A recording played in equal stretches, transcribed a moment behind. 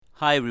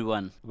Hi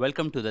everyone,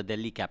 welcome to the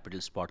Delhi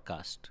Capitals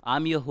podcast.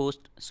 I'm your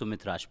host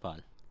Sumit Rajpal.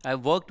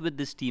 I've worked with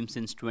this team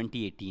since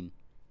 2018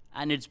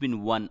 and it's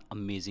been one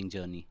amazing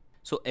journey.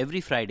 So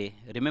every Friday,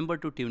 remember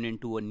to tune in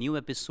to a new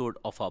episode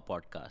of our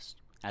podcast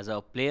as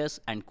our players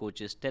and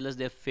coaches tell us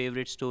their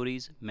favorite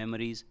stories,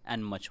 memories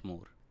and much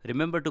more.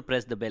 Remember to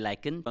press the bell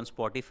icon on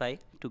Spotify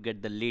to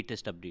get the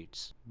latest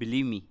updates.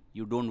 Believe me,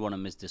 you don't want to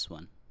miss this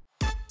one.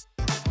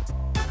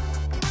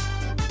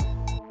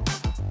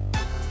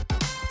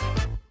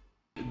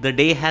 The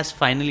day has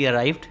finally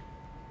arrived.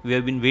 We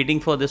have been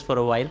waiting for this for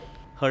a while.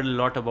 Heard a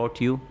lot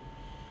about you.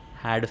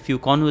 Had a few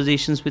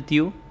conversations with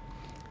you.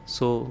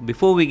 So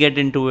before we get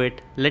into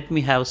it, let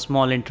me have a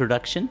small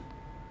introduction.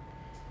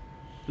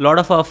 A lot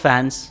of our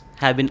fans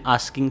have been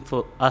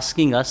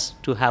asking us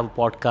to have a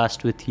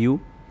podcast with you.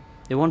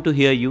 They want to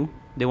hear you.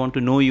 They want to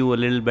know you a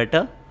little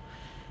better.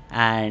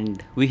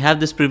 And we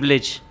have this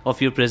privilege of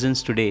your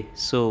presence today.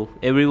 So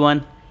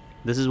everyone,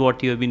 this is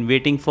what you have been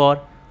waiting for.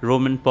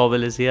 Rovman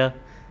Powell is here.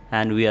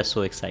 And we are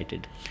so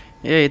excited.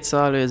 Yeah, it's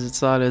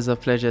always a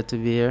pleasure to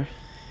be here.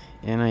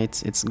 You know,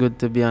 it's good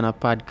to be on a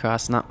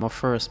podcast. Not my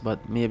first,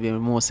 but maybe the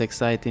most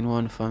exciting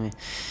one for me.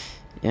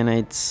 You know,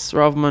 it's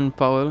Rovman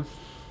Powell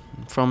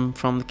from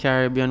the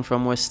Caribbean,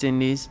 from West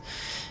Indies.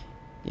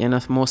 You know,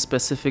 more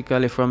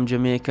specifically from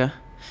Jamaica.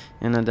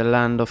 You know, the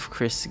land of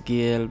Chris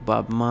Gayle,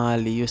 Bob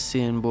Marley,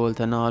 Usain Bolt,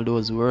 and all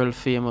those world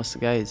famous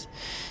guys.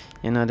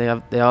 You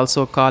know, they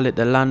also call it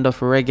the land of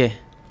reggae.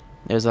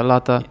 There's a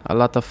lot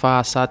of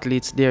fast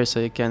athletes there, so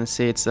you can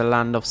say it's the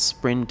land of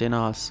sprinting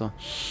also.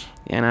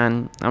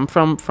 And I'm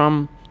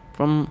from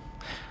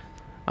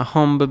a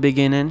humble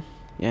beginning,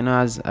 you know,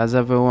 as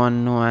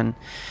everyone know, and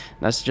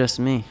that's just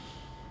me.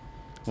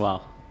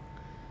 Wow.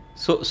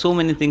 So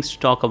many things to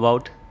talk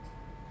about.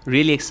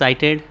 Really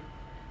excited.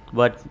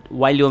 But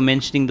while you're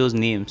mentioning those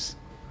names,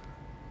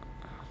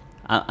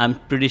 I'm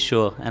pretty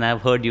sure, and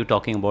I've heard you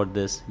talking about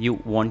this, you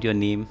want your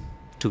name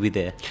to be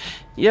there.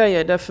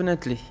 Yeah,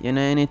 definitely. You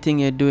know, anything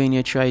you're doing,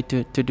 you try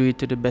to do it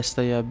to the best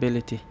of your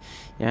ability.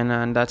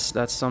 And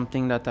that's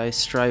something that I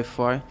strive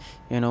for.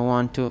 You know,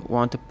 want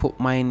to put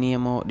my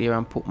name out there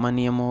and put my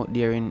name out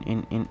there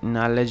in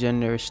a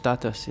legendary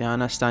status. You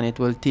understand? It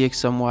will take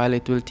some while.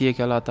 It will take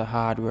a lot of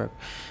hard work.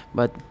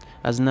 But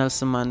as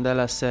Nelson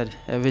Mandela said,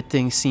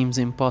 everything seems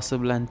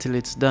impossible until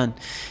it's done.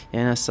 You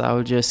know, so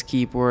I'll just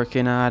keep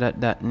working hard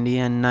at that day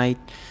and night.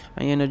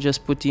 And, you know,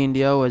 just put in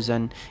the hours.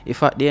 And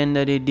if at the end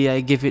of the day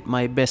I give it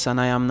my best and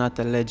I am not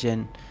a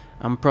legend,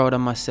 I'm proud of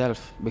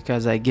myself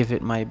because I give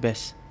it my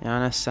best. You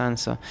understand?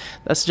 So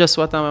that's just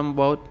what I'm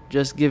about.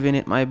 Just giving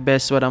it my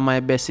best. Whether my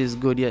best is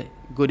good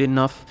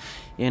enough.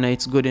 You know,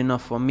 it's good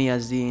enough for me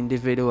as the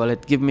individual.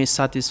 It gives me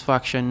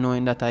satisfaction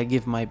knowing that I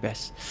give my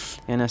best.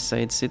 You know, so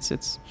it's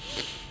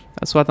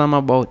that's what I'm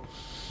about.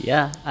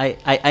 Yeah,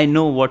 I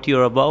know what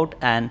you're about,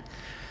 and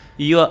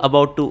you're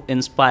about to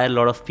inspire a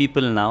lot of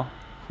people now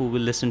who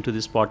will listen to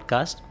this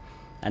podcast.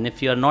 And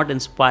if you're not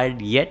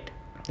inspired yet,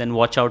 then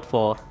watch out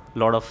for a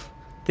lot of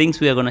things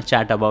we are going to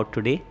chat about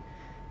today.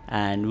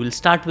 And we'll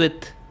start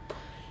with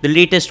the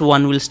latest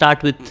one. We'll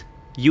start with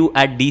you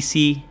at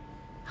DC,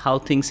 how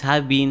things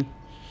have been.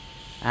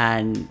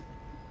 And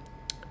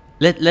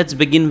let's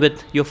begin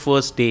with your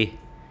first day.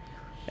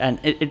 And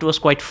it was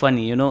quite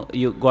funny, you know,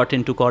 you got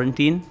into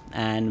quarantine,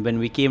 and when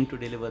we came to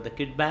deliver the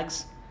kit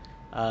bags,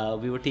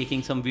 we were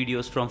taking some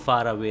videos from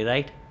far away,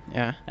 right?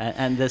 Yeah.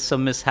 And there's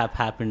some mishap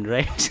happened,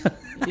 right?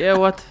 Yeah,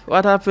 what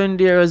happened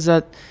there was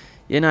that,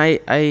 you know,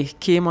 I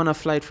came on a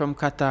flight from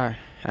Qatar,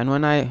 and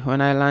when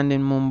I landed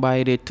in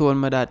Mumbai, they told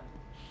me that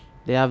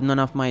they have none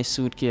of my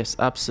suitcase,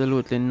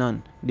 absolutely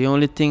none. The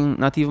only thing,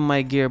 not even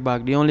my gear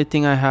bag, the only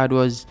thing I had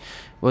was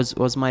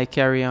my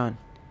carry-on.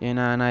 You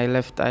know, and I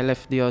left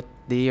the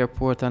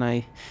airport and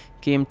I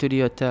came to the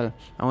hotel.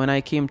 And when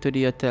I came to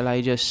the hotel, I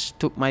just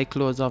took my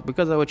clothes off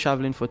because I was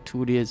traveling for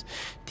 2 days.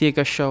 Take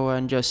a shower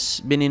and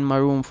just been in my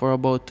room for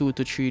about 2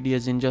 to 3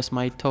 days in just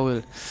my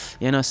towel.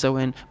 You know, so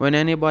when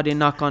anybody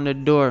knock on the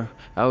door,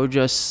 I would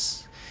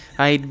just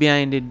hide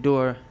behind the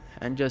door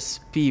and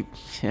just peep.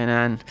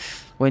 And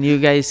when you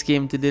guys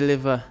came to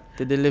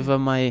deliver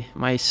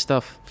my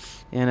stuff,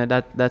 you know,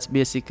 that's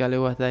basically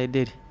what I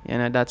did. You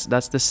know,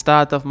 that's the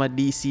start of my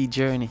DC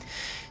journey.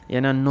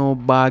 You know, no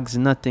bags,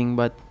 nothing,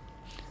 but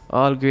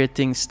all great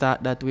things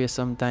start that way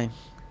sometime.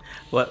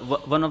 Well,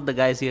 one of the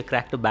guys here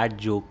cracked a bad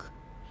joke.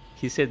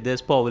 He said,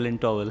 "There's Powell in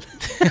towel."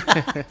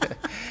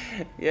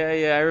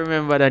 Yeah, I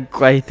remember that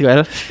quite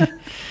well.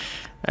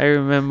 I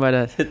remember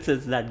that.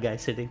 It's that guy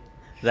sitting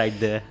right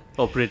there,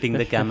 operating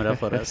the camera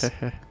for us.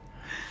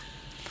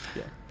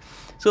 Yeah.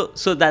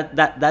 So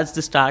that's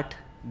the start.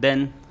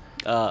 Then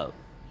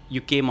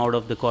you came out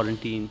of the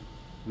quarantine.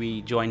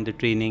 We joined the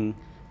training.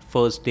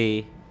 First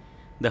day,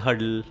 the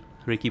huddle,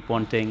 Ricky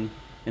Ponting,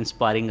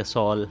 inspiring us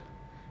all.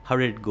 How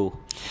did it go?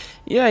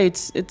 Yeah,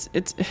 it's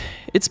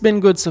been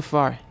good so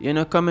far. You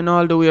know, coming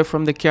all the way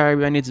from the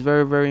Caribbean, it's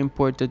very, very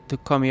important to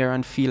come here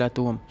and feel at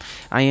home.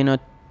 And, you know,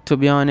 to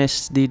be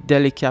honest, the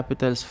Delhi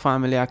Capitals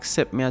family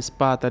accept me as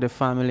part of the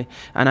family,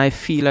 and I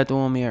feel at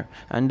home here,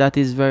 and that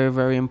is very,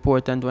 very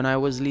important. When I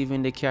was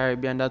leaving the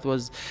Caribbean, that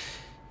was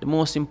the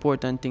most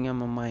important thing in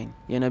my mind,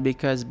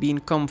 because being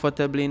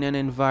comfortable in an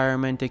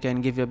environment, it can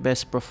give you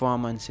best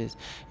performances.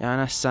 You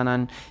understand?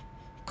 And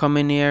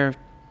coming here,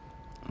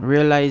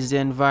 realize the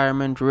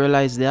environment,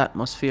 realize the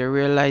atmosphere,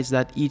 realize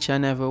that each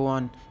and every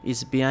one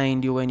is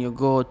behind you when you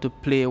go to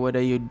play,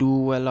 whether you do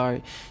well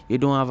or you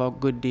don't have a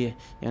good day.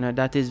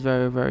 That is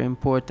very, very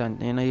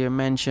important. You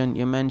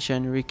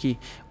mentioned Ricky.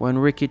 When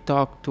Ricky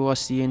talked to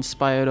us, he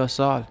inspired us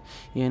all.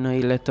 He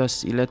let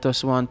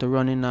us want to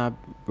run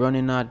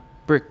in a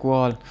brick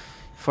wall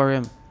for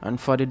him and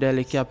for the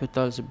Delhi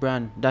Capitals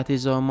brand. That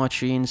is how much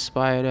he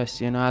inspired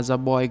us. As a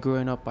boy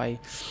growing up, I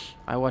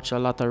watched a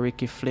lot of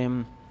Ricky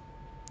Flynn,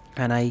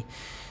 and I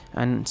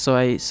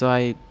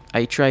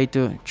try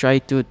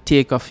to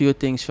take a few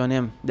things from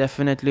him.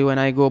 Definitely, when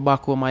I go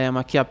back home, I am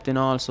a captain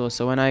also.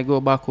 So when I go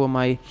back home,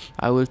 I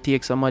will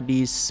take some of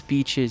these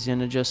speeches,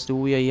 just the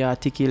way he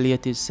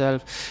articulate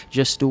himself,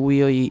 just the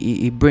way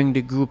he bring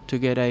the group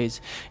together is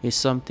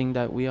something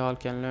that we all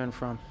can learn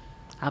from.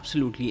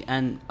 Absolutely.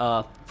 And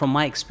from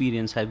my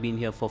experience, I've been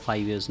here for 5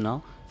 years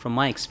now. From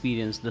my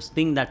experience, the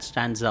thing that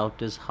stands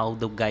out is how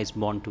the guys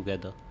bond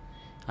together.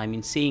 I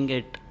mean, saying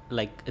it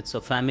like it's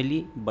a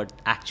family, but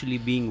actually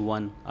being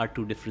one are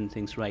two different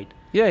things, right?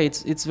 Yeah,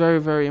 it's very,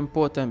 very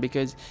important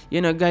because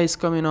guys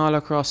coming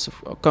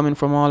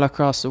from all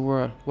across the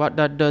world. What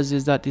that does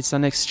is that it's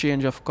an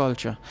exchange of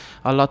culture,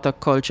 a lot of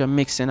culture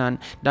mixing, and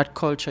that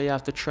culture you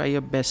have to try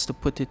your best to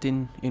put it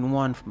in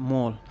one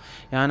mold.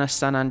 You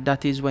understand? And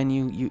that is when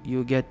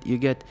you get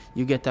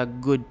a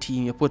good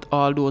team. You put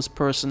all those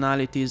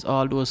personalities,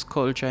 all those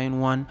culture in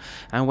one,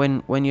 and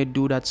when you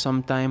do that,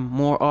 sometime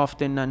more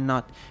often than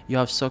not, you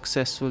have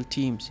successful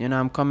teams.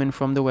 I'm coming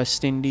from the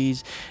West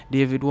Indies,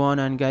 David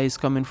Warner, and guys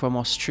coming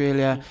from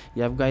Australia.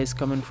 You have guys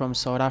coming from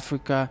South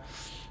Africa,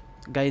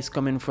 guys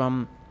coming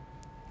from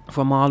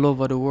all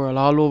over the world,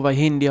 all over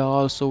India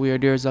also, where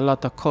there's a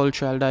lot of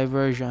cultural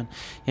diversion.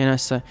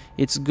 So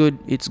it's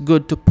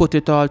good to put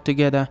it all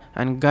together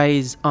and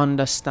guys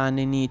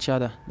understanding each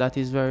other. That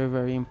is very,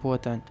 very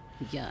important.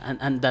 Yeah,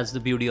 and that's the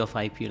beauty of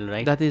IPL,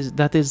 right?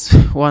 That is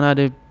one of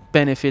the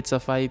benefits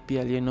of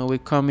IPL. We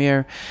come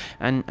here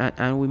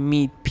and we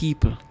meet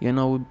people.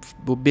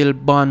 We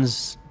build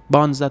bonds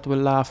that will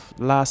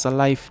last a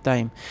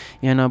lifetime.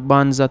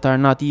 Bonds that are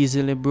not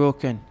easily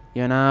broken.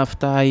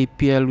 After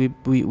IPL,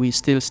 we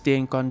still stay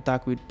in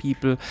contact with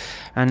people,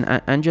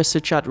 and just to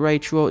chat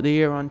right throughout the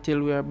year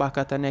until we are back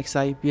at the next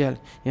IPL.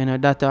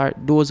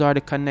 Those are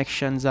the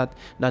connections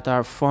that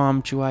are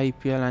formed through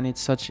IPL, and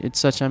it's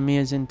such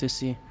amazing to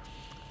see.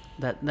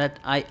 That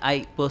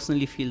I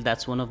personally feel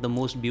that's one of the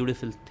most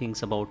beautiful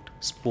things about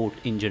sport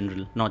in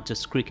general, not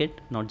just cricket,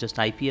 not just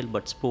IPL,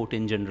 but sport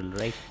in general,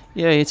 right?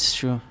 Yeah, it's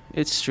true.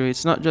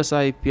 It's not just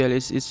IPL.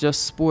 It's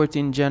just sport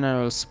in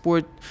general.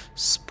 Sport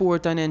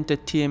and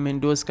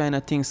entertainment. Those kind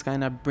of things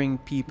kind of bring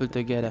people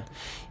together,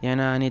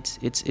 and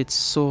it's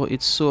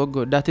so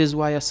good. That is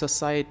why a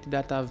society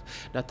that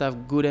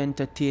have good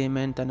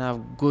entertainment and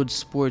have good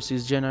sports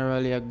is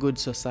generally a good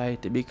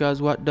society, because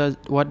what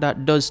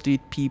that does to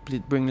people,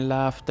 it bring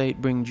laughter,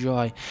 it bring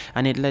joy,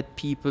 and it let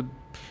people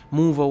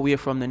move away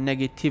from the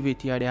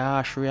negativity or the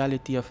harsh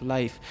reality of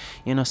life.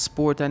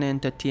 Sport and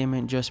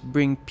entertainment just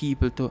bring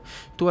people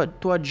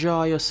to a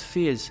joyous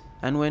phase.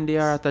 And when they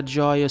are at a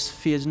joyous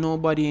phase,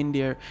 nobody in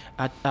there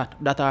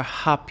that are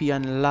happy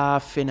and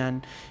laughing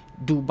and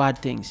do bad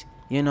things.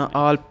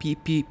 All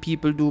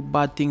people do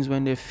bad things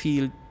when they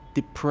feel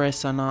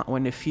depressed and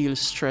when they feel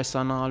stress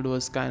and all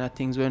those kind of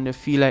things, when they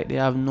feel like they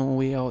have no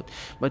way out.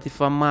 But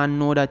if a man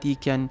know that he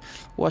can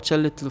watch a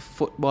little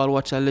football,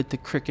 watch a little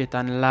cricket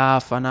and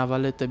laugh and have a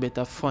little bit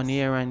of fun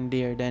here and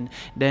there,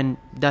 then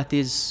that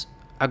is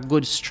a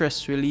good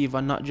stress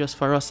reliever, not just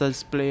for us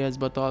as players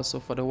but also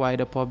for the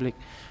wider public.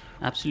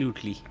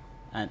 Absolutely.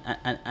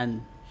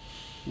 And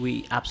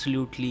we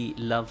absolutely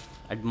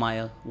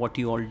admire what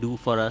you all do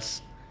for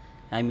us.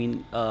 I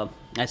mean,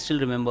 I still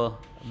remember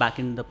back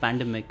in the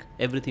pandemic,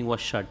 everything was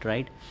shut,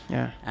 right?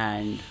 Yeah.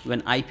 And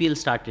when IPL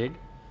started,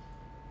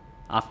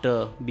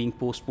 after being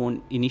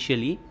postponed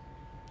initially,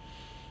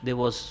 there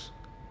was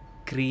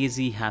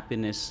crazy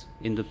happiness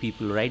in the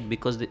people, right?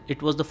 Because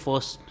it was the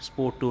first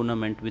sport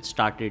tournament which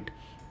started,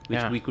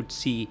 which we could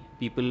see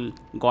people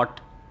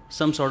got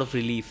some sort of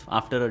relief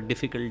after a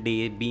difficult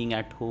day, being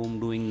at home,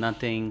 doing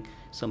nothing,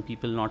 some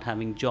people not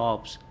having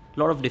jobs, a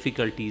lot of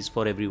difficulties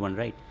for everyone,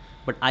 right?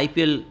 But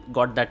IPL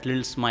got that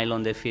little smile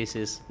on their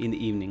faces in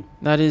the evening.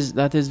 That is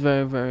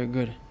very, very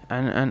good.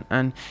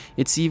 And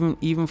it's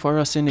even for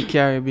us in the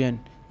Caribbean.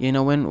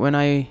 When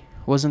I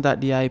wasn't at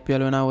the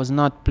IPL, when I was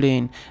not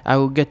playing, I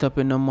would get up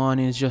in the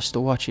mornings just to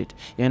watch it.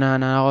 And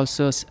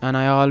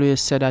I always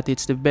said that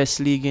it's the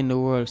best league in the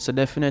world. So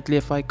definitely,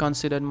 if I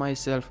considered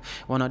myself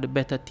one of the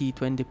better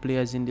T20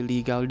 players in the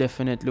league, I would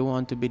definitely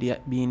want to be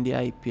in the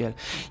IPL.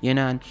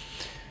 And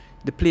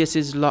the place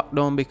is locked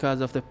down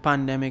because of the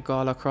pandemic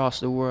all across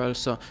the world.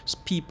 So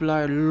people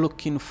are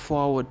looking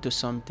forward to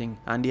something,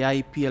 and the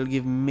IPL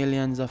give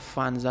millions of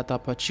fans that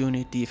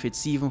opportunity. If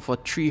it's even for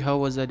 3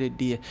 hours of the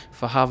day,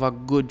 for have a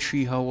good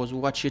 3 hours,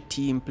 watch your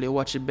team play,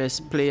 watch the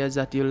best players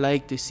that you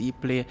like to see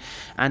play,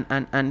 and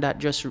that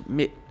just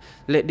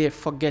let they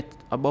forget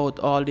about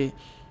all the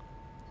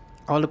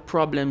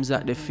problems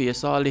that they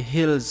face, all the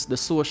hills, the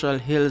social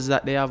hills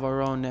that they have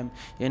around them.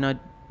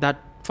 That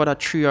for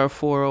that 3 or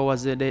 4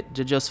 hours they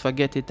just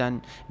forget it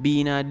and be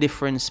in a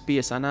different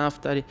space. And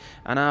after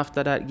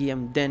that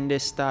game, then they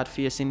start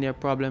facing their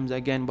problems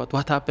again. But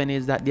what happened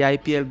is that the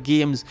IPL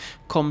games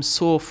come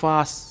so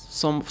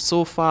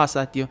fast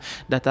at you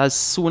that as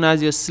soon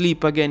as you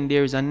sleep again,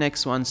 there is a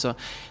next one. So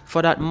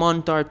for that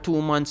month or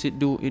 2 months, it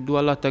do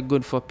a lot of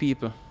good for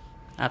people.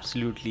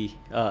 Absolutely.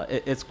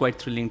 It's quite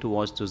thrilling to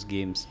watch those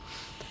games.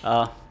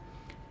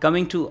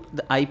 Coming to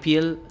the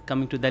IPL,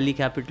 coming to Delhi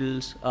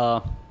Capitals,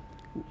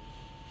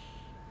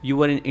 you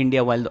were in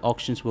India while the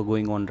auctions were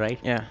going on, right?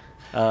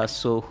 Yeah.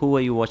 So who were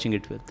you watching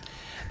it with?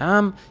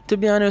 To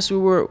be honest,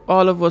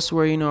 all of us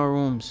were in our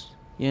rooms.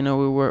 We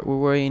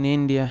were in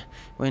India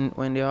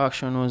when the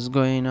auction was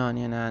going on,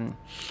 and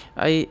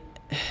I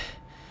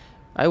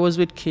was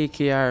with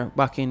KKR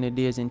back in the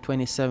days in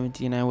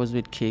 2017. I was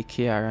with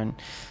KKR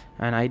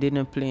and I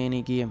didn't play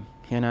any game,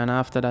 and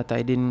after that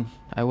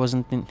I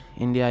wasn't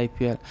in the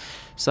IPL.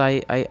 So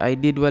I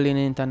did well in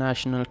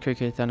international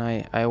cricket, and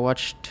I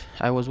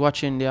was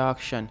watching the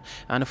auction,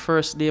 and the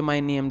first day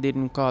my name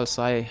didn't call,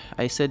 so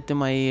I said to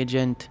my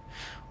agent,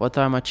 what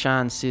are my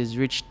chances,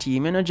 which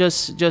team,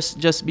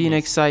 just being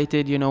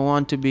excited,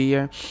 want to be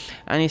here.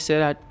 And he said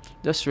that,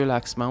 just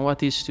relax, man,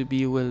 what is to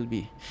be will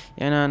be.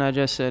 And I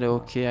just said,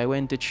 okay. I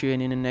went to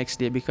training the next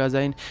day because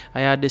I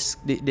had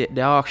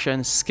the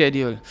auction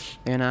schedule,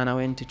 and I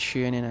went to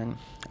training, and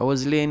I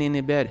was laying in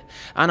the bed,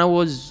 and I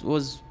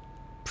was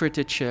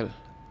pretty chill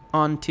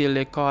until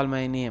they called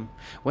my name.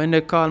 When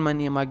they called my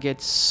name, I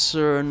get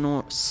so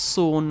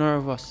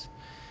nervous.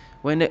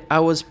 I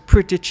was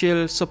pretty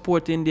chill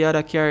supporting the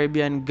other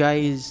Caribbean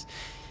guys,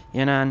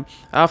 and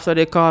after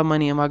they called my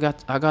name, I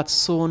got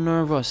so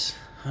nervous,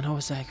 and I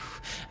was like,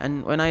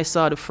 and when I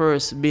saw the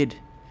first bid,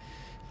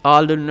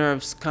 all the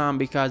nerves calm,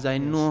 because I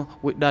know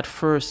with that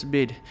first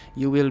bid,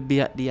 you will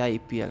be at the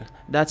IPL.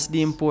 That's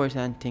the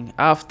important thing.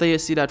 After you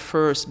see that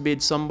first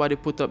bid, somebody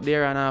put up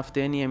there, and after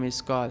your name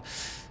is called,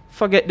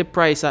 forget the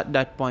price at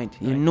that point.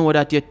 You know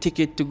that your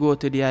ticket to go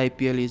to the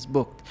IPL is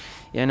booked.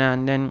 And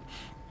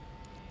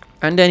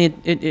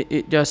then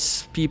it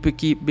just, people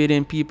keep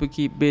bidding,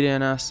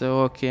 and I say,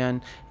 okay.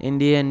 And in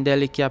the end,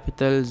 Delhi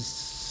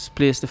Capitals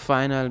placed the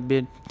final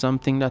bid,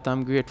 something that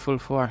I'm grateful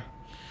for.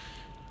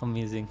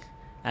 Amazing.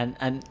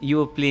 And you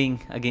were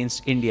playing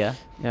against India.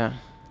 Yeah.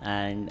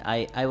 And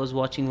I was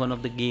watching one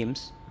of the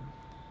games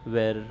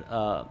where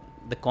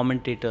the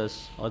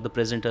commentators or the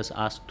presenters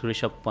asked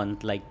Rishabh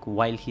Pant, like,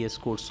 while he has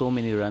scored so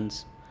many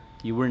runs,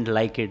 you wouldn't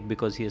like it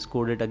because he has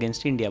scored it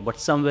against India. But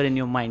somewhere in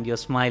your mind, you're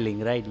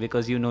smiling, right?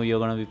 Because you know you're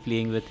going to be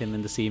playing with him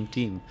in the same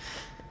team.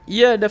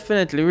 Yeah,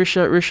 definitely.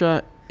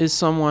 Risha is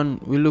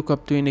someone we look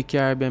up to in the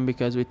Caribbean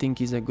because we think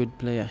he's a good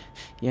player.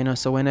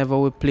 So whenever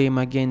we play him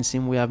against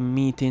him, we have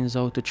meetings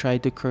how to try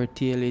to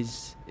curtail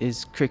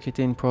his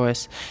cricketing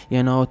prowess,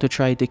 to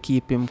try to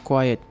keep him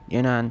quiet,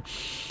 And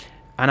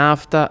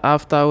after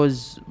I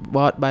was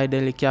bought by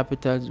Delhi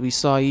Capitals, we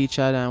saw each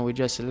other and we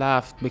just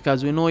laughed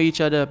because we know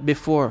each other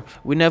before.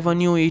 We never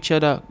knew each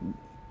other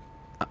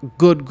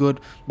good,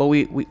 but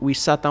we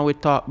sat and we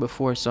talked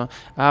before. So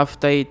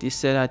after it, he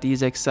said that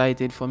he's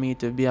excited for me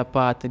to be a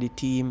part of the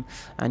team,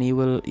 and he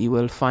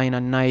will find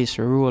a nice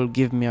role,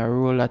 give me a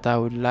role that I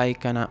would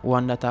like, and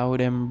one that I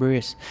would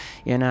embrace.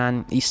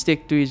 And he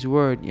stick to his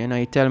word.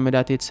 He tell me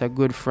that it's a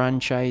good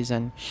franchise,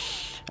 and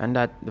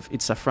that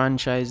it's a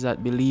franchise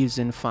that believes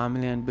in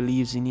family and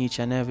believes in each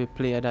and every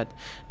player that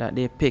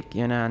they pick.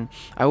 And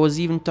I was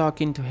even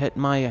talking to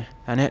Hetmeyer,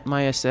 and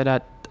Hetmeyer said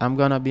that, I'm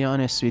gonna be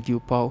honest with you,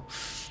 Paul,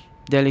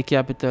 Delhi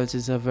Capitals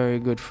is a very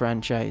good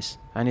franchise,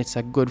 and it's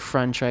a good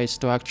franchise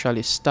to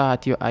actually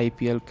start your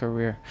IPL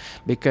career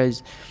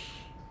because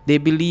they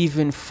believe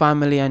in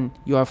family, and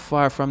you are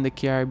far from the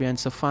Caribbean,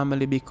 so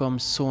family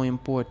becomes so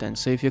important.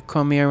 So if you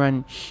come here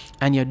and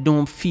you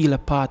don't feel a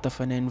part of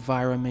an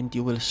environment,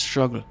 you will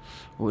struggle.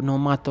 No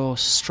matter how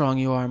strong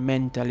you are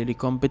mentally, the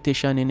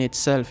competition in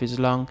itself is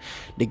long,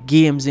 the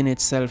games in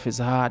itself is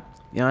hard.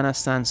 You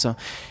understand? So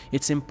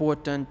it's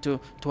important to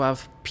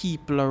have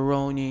people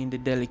around you in the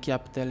Delhi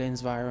Capital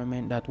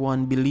environment that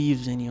one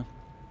believes in you,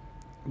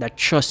 that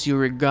trust you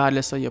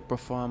regardless of your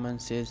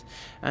performances.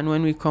 And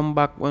when we come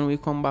back,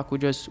 we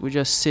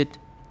just sit,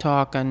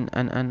 talk, and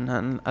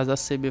as I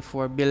said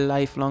before, build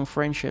lifelong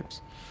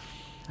friendships.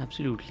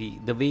 Absolutely.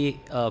 The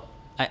way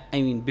I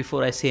mean,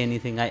 before I say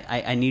anything,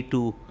 I need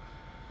to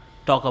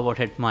talk about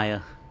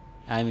Hetmeyer.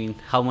 I mean,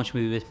 how much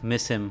we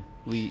miss him.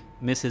 We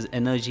miss his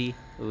energy.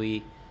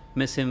 We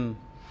miss him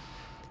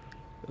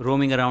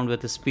roaming around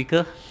with a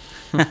speaker.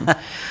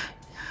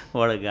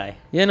 What a guy.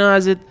 You know,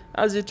 as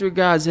it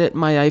regards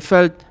Hetmyer,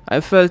 I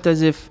felt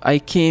as if I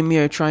came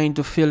here trying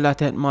to fill that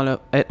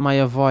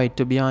Hetmyer void,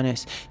 to be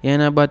honest. You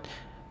know, but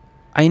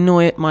I know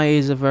Hetmyer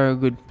is a very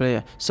good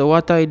player. So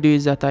what I do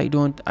is that I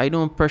don't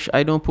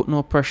put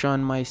no pressure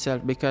on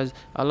myself, because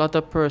a lot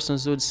of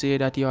persons would say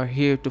that you are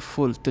here to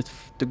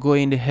go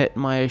in the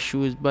Hetmyer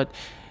shoes, but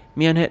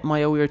me and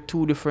Hetmyer wear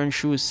two different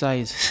shoe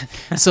size.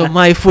 So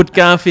my foot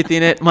can't fit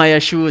in Hetmyer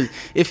shoes,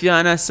 if you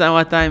understand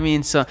what I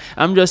mean. So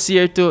I'm just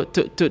here to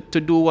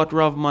do what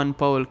Rovman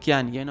Powell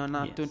can, you know,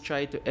 not to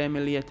try to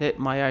emulate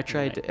Hetmyer,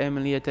 try to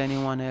emulate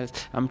anyone else.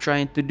 I'm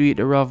trying to do it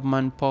the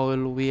Rovman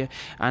Powell way,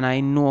 and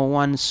I know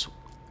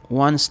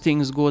once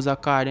things goes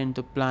according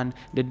to plan,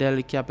 the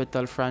Delhi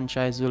Capital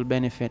franchise will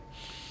benefit.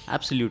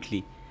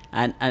 Absolutely.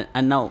 And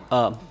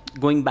now,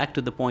 going back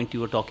to the point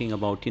you were talking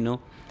about,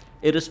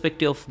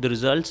 irrespective of the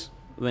results,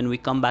 when we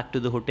come back to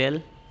the hotel,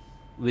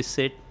 we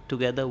sit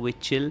together, we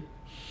chill.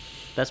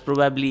 That's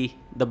probably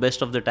the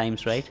best of the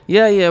times, right?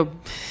 Yeah.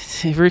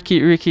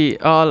 Ricky,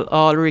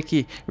 all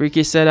Ricky.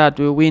 Ricky said that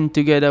we win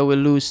together, we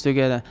lose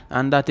together.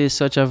 And that is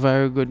such a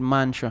very good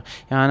mantra.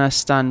 You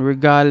understand?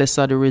 Regardless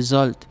of the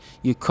result,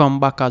 you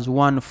come back as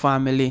one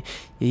family,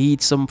 you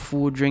eat some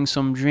food, drink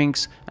some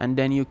drinks, and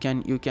then you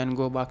can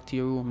go back to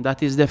your room.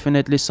 That is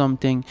definitely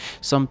something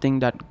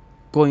that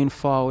going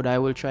forward I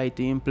will try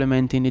to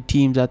implement in the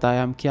teams that I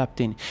am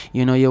captain.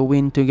 You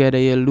win together,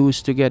 you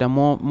lose together.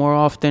 More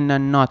often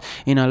than not,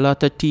 in a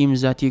lot of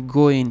teams that you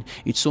go in,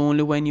 it's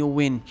only when you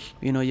win,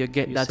 you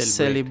get you that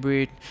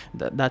celebrate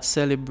that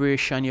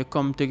celebration, you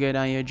come together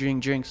and you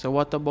drink drinks. So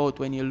what about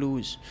when you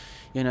lose?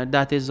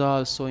 That is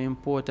also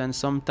important.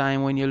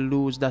 Sometimes when you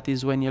lose, that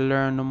is when you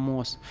learn the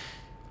most.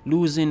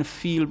 Losing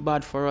feel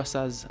bad for us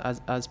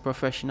as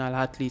professional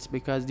athletes,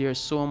 because there's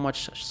so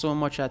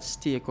much at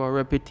stake. Our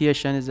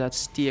reputation is at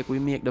stake. We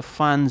make the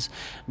fans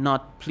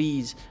not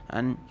pleased,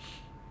 and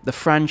the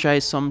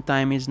franchise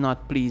sometimes is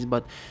not pleased.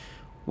 But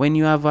when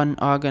you have an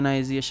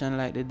organization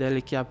like the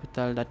Delhi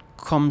Capital that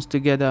comes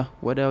together,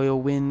 whether you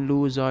win,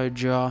 lose or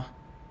draw,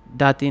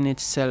 that in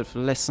itself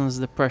lessens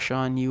the pressure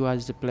on you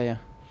as the player.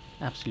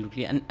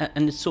 Absolutely. And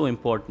it's so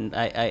important.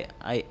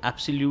 I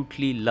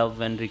absolutely love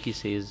when Ricky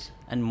says,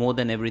 and more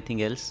than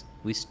everything else,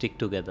 we stick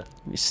together.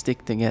 We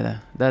stick together.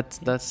 That's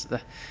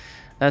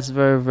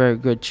very, very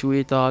good. Through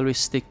it all, we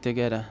stick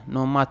together,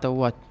 no matter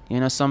what.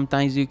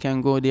 Sometimes you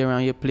can go there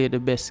and you play the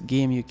best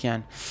game you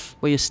can,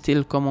 but you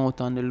still come out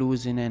on the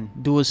losing end.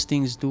 Those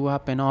things do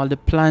happen. All the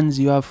plans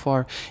you have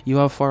for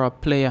a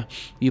player,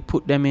 you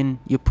put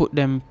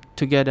them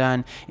together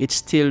and it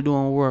still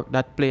don't work.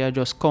 That player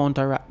just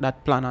counteract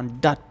that plan on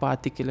that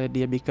particular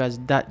day, because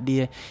that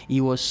day he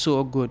was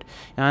so good.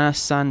 You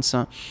understand?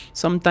 So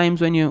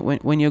sometimes when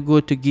you go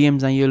to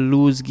games and you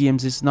lose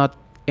games, it's not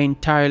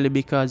entirely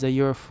because of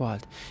your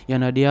fault.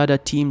 The other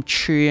team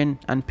train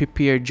and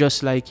prepare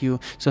just like you.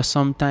 So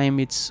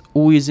sometimes it's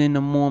who is in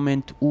the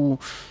moment, who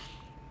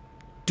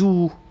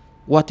do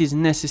what is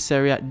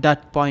necessary at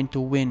that point to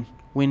win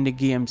the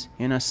games.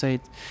 So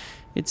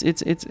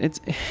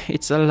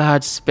it's a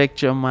large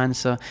spectrum, man.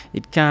 So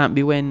it can't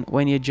be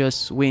when you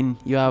just win,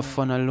 you have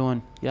fun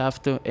alone. You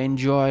have to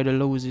enjoy the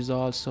losses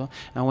also.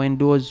 And when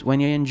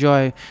you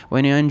enjoy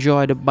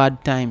the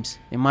bad times,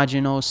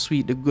 imagine how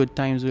sweet the good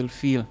times will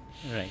feel.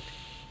 Right.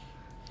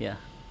 Yeah.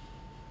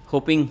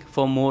 Hoping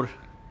for more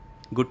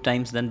good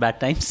times than bad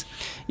times.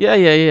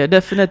 Yeah,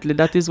 definitely.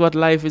 That is what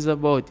life is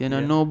about.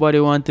 Nobody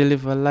want to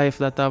live a life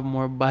that have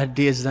more bad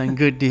days than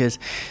good days.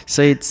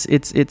 So it's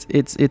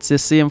the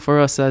same for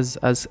us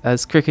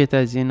as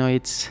cricketers.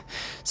 It's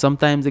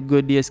sometimes the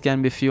good days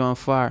can be few and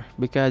far,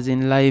 because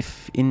in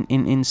life,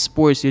 in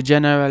sports, you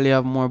generally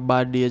have more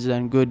bad days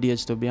than good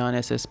days, to be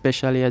honest,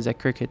 especially as a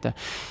cricketer.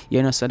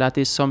 So that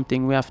is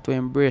something we have to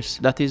embrace.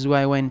 That is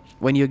why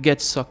when you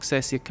get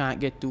success, you can't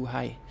get too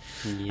high.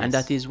 Yes. And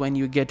that is when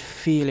you get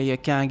failure, you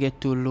can't get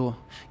too low.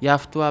 You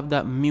have to have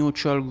that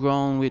mutual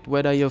ground with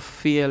whether you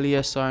fail,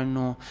 yes or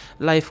no.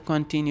 Life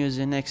continues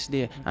the next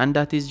day. And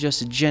that is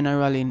just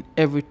general in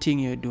everything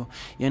you do.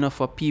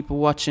 For people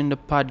watching the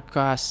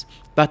podcast,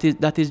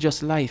 that is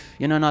just life.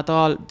 Not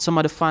all. Some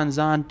of the fans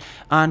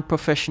aren't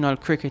professional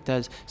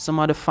cricketers. Some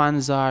of the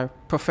fans are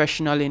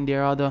professional in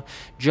their other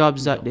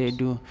jobs that they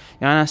do.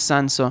 You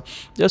understand? So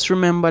just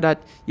remember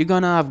that you're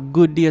gonna have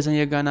good days and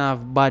you're gonna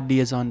have bad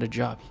days on the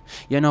job.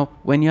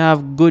 When you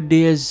have good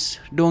days,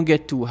 don't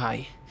get too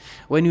high.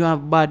 When you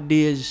have bad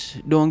days,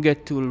 don't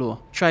get too low.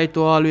 Try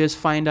to always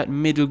find that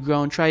middle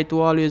ground. Try to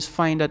always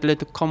find that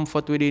little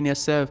comfort within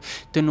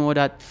yourself to know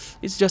that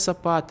it's just a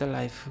part of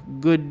life.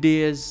 Good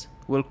days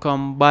will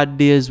come, bad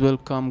days will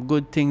come,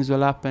 good things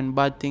will happen,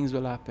 bad things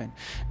will happen.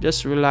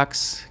 Just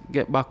relax,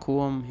 get back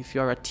home. If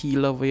you're a tea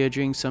lover, you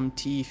drink some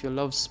tea. If you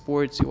love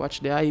sports, you watch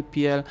the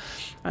IPL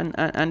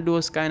and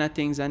those kind of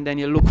things, and then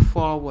you look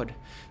forward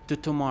to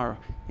tomorrow.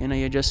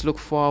 You just look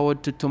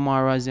forward to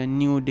tomorrow as a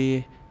new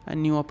day, a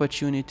new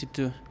opportunity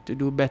to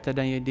do better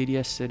than you did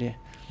yesterday.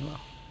 Wow.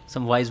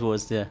 Some wise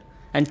words there.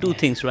 And two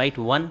things, right?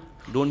 One,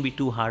 don't be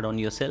too hard on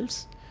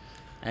yourselves.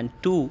 And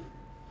two,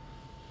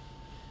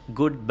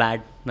 good,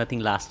 bad, nothing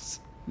lasts.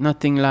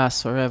 Nothing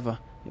lasts forever.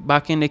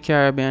 Back in the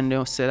Caribbean,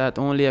 they say that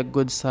only a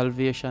good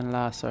salvation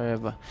lasts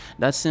forever.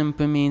 That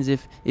simply means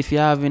if you're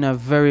having a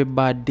very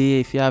bad day,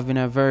 if you're having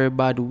a very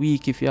bad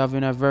week, if you're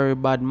having a very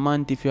bad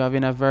month, if you're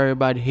having a very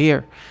bad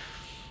year,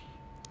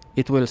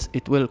 it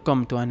will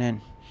come to an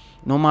end.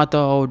 No matter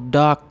how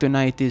dark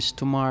tonight is,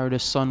 tomorrow the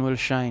sun will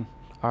shine.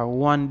 Or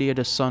one day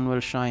the sun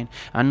will shine.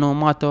 And no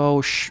matter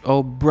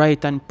how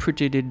bright and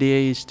pretty the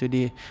day is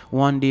today,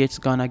 one day it's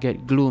gonna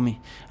get gloomy.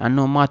 And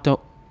no matter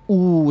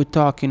who we're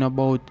talking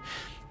about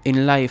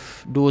in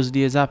life, those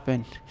days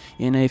happen.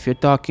 If you're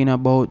talking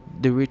about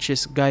the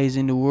richest guys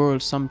in the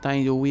world,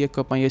 sometimes you wake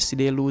up and you see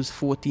they lose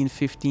 14,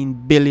 15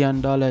 billion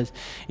dollars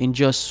in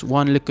just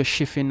one little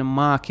shift in the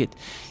market.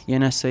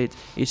 So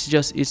it's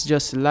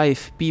just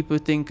life. People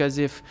think as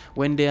if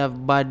when they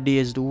have bad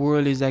days, the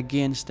world is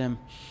against them.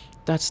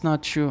 That's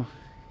not true.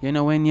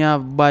 When you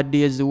have bad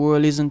days, the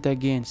world isn't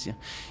against you.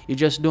 You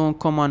just don't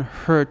come on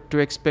earth to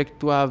expect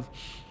to have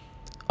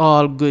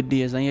all good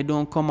days, and you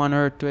don't come on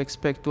earth to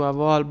expect to have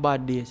all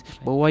bad days.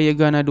 But what you're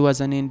gonna do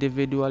as an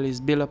individual is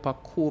build up a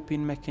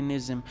coping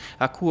mechanism.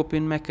 A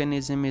coping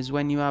mechanism is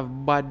when you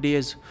have bad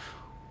days,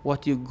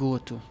 what you go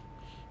to.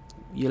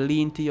 You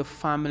lean to your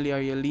family or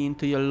you lean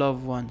to your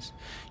loved ones.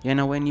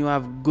 When you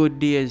have good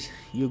days,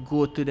 you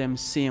go to them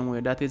same way.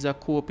 That is a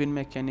coping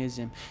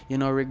mechanism.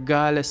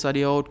 Regardless of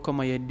the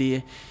outcome of your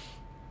day,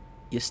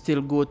 you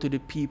still go to the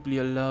people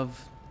you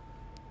love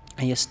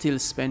and you still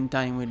spend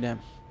time with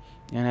them.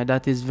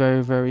 That is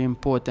very, very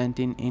important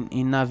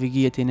in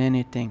navigating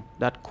anything.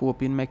 That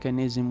coping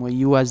mechanism where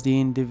you as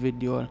the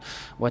individual,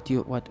 what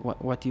you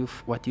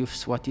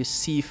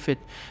see fit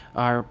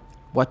or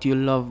what you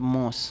love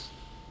most.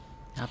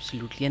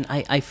 Absolutely. And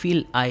I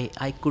feel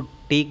I could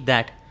take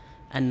that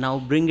and now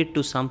bring it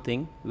to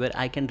something where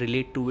I can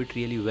relate to it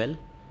really well.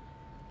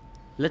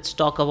 Let's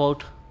talk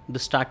about the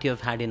start you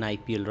have had in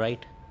IPL,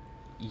 right?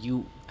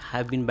 You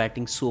have been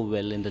batting so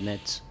well in the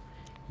nets.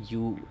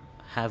 You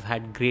have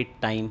had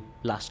great time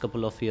last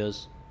couple of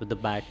years with the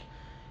bat.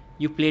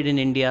 You played in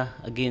India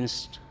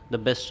against the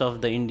best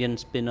of the Indian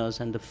spinners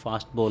and the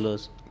fast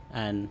bowlers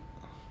and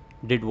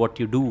did what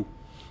you do.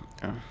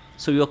 Yeah.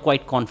 So you're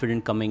quite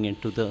confident coming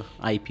into the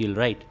IPL,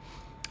 right?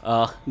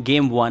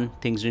 Game 1,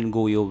 things didn't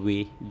go your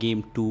way.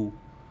 Game 2,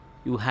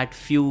 you had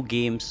few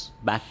games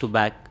back to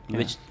back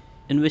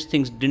in which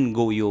things didn't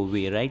go your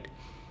way, right?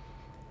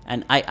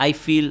 And I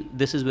feel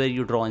this is where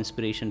you draw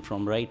inspiration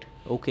from, right?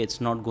 Okay, it's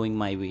not going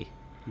my way,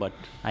 but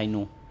I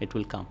know it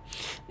will come.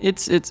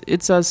 It's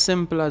as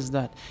simple as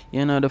that.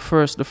 The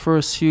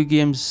first few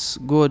games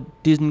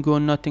didn't go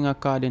nothing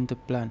according to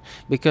plan,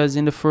 because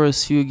in the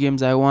first few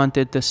games I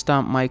wanted to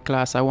stamp my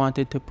class. I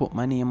wanted to put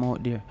my name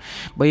out there,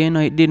 but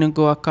it didn't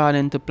go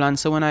according to plan.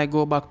 So when I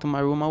go back to my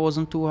room, I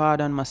wasn't too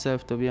hard on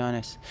myself, to be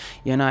honest.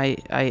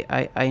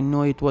 I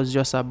know it was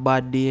just a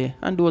bad day,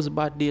 and those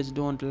bad days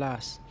don't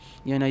last.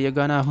 You're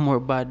gonna have more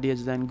bad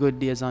days than good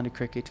days on the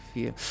cricket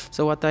field.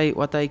 So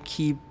what I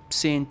keep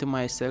saying to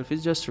myself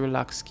is just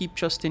relax, keep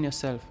trusting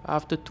yourself.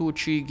 After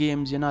 2-3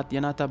 games, you're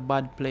not a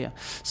bad player.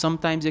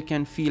 Sometimes you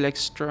can feel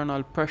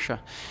external pressure,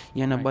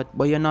 Right.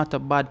 but you're not a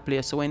bad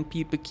player. So when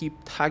people keep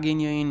tagging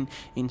you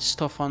in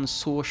stuff on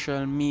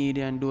social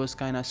media and those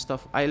kind of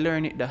stuff, I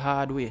learned it the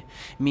hard way.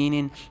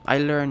 Meaning I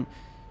learned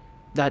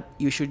that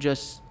you should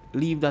just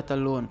leave that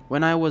alone.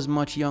 When I was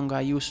much younger, I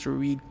used to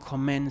read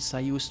comments, I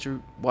used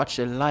to watch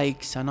the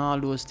likes and all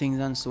those things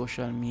on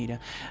social media.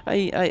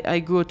 I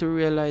grew to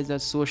realize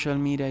that social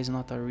media is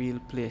not a real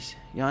place.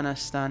 You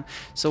understand?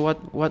 So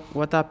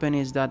what happened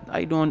is that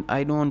I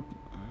don't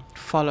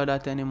follow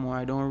that anymore.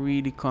 I don't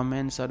read the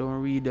comments, I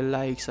don't read the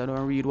likes, I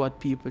don't read what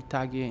people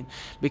tag in,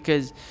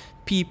 because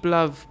people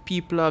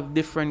have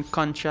different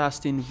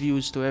contrasting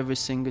views to every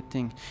single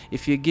thing.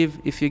 If you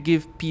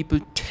give people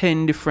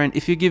 10 different,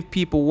 if you give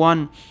people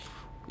one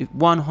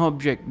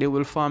object, they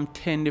will form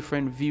 10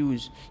 different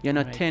views.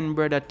 Right. 10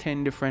 brother,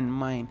 10 different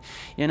mind.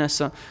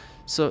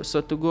 So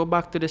to go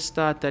back to the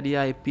start of the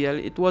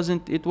IPL,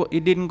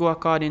 it didn't go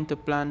according to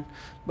plan.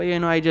 But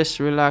I just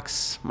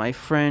relax. My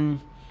friend,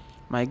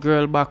 my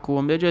girl back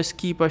home, they just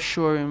keep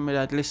assuring me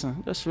that,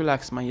 listen, just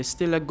relax, man, you're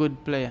still a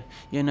good player.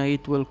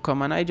 It will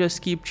come. And I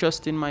just keep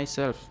trusting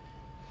myself.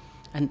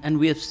 And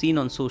we have seen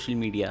on social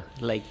media,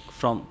 like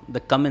from the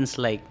comments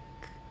like,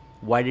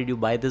 why did you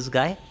buy this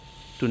guy?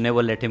 To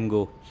never let him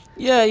go.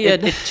 Yeah.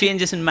 It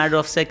changes in a matter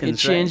of seconds. It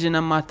changed in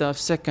a matter of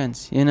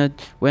seconds.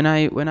 When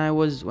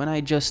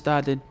I just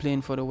started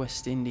playing for the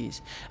West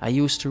Indies, I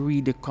used to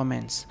read the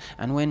comments.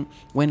 And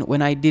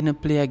when I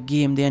didn't play a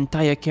game, the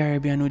entire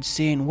Caribbean would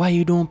saying, why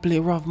you don't play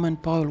Rovman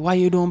Powell? Why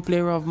you don't play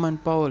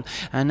Rovman Powell?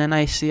 And then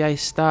I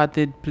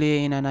started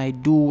playing and I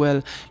do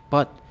well.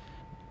 But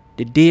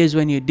the days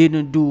when you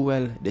didn't do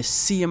well, the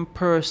same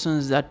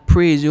persons that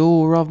praise you,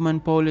 oh,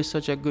 Rovman Powell is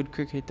such a good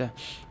cricketer,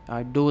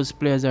 those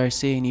players are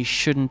saying he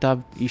should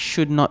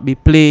not be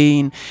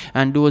playing,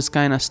 and those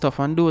kind of stuff.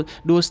 And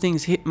those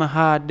things hit my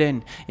heart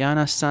then. You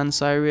understand?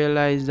 So I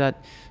realized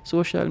that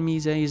social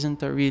media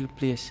isn't a real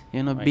place.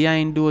 Right.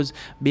 Behind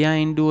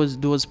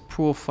those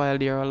profiles,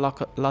 there are a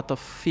lot of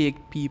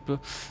fake people,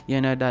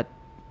 that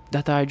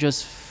that are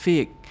just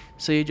fake.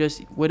 So you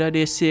just, whether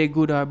they say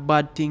good or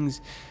bad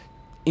things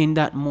in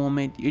that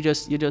moment, you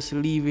just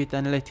leave it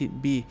and let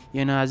it be.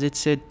 As it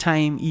said,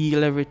 time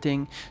heal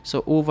everything.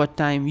 So over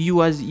time,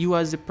 you as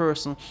the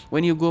person,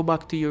 when you go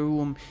back to your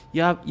room,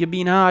 you're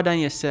being hard on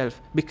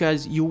yourself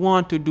because you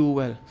want to do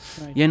well.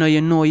 Right.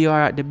 You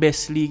are at the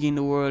best league in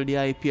the world, the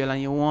IPL,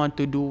 and you want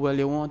to do well.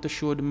 You want to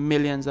show the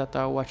millions that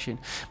are watching.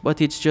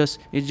 But it's just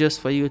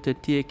for you to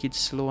take it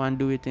slow and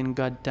do it in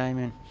God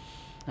timing.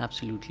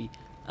 Absolutely.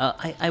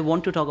 I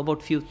want to talk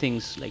about few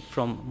things, like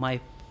from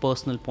my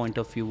personal point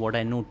of view, what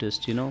I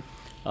noticed,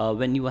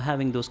 when you were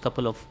having those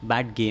couple of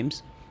bad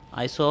games,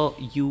 I saw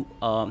you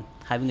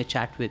having a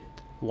chat with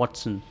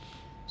Watson.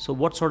 So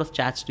what sort of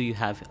chats do you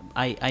have?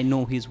 I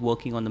know he's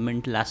working on the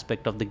mental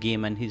aspect of the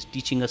game, and he's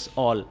teaching us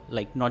all,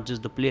 like not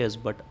just the players,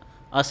 but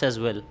us as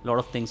well, a lot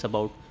of things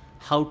about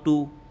how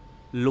to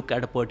look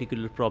at a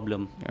particular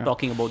problem,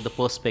 talking about the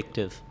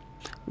perspective.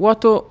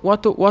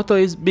 Watto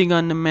is big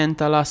on the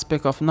mental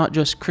aspect of not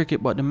just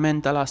cricket, but the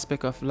mental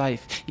aspect of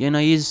life.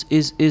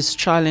 His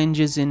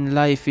challenges in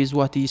life is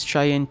what he's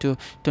trying to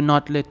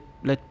not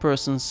let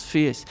persons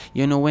face.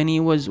 When he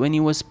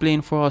was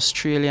playing for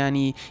Australia and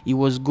he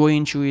was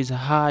going through his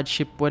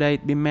hardship, whether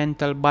it be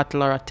mental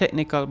battle or a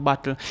technical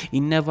battle,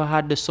 he never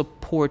had the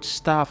support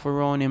staff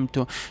around him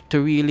to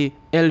really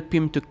help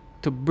him to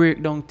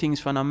break down things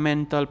from a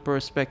mental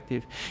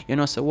perspective.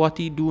 So what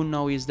he do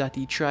now is that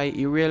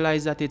he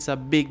realize that it's a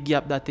big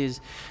gap that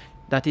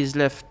is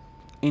left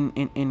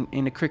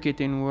in the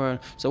cricketing world.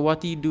 So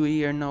what he do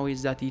here now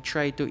is that he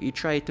try to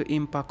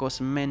impact us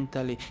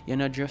mentally.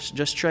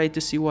 Just try to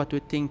see what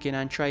we're thinking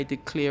and try to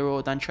clear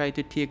out and try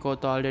to take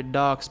out all the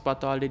dark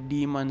spot, all the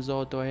demons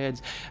out our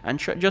heads, and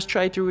just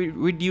try to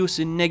reduce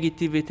the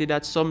negativity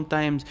that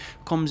sometimes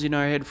comes in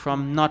our head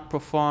from not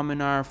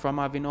performing or from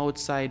having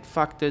outside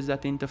factors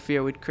that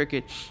interfere with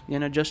cricket.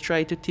 Just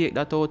try to take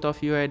that out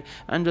of your head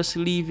and just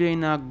leave you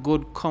in a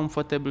good,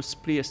 comfortable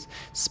space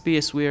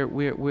where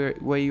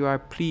you are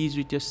pleased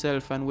with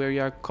yourself and where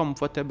you are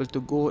comfortable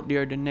to go out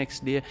there the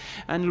next day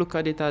and look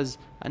at it as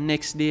a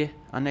next day,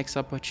 a next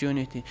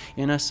opportunity.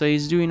 So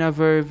he's doing a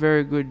very,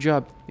 very good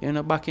job.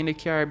 Back in the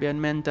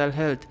Caribbean, mental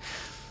health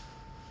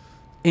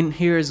in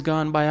years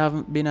gone by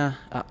haven't been a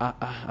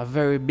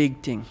very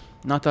big thing.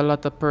 Not a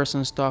lot of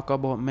persons talk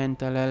about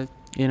mental health,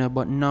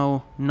 but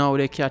now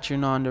they're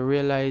catching on to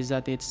realize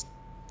that it's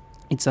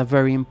a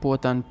very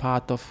important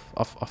part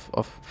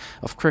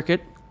of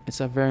cricket. It's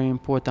a very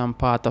important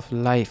part of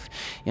life.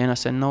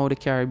 So now the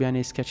Caribbean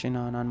is catching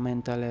on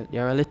mental health. We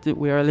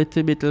are a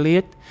little bit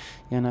late,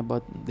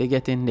 but they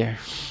get in there.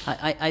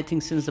 I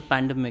think since the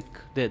pandemic,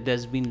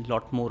 there's been a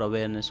lot more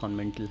awareness on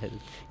mental health.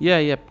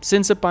 Yeah.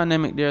 Since the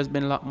pandemic, there's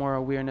been a lot more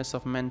awareness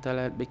of mental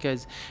health,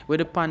 because with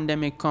the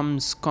pandemic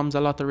comes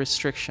a lot of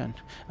restriction.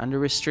 And the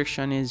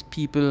restriction is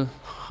people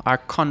are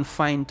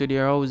confined to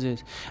their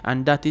houses.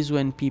 And that is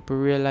when people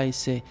realize,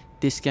 say,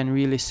 this can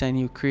really send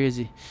you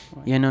crazy.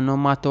 Right. No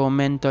matter how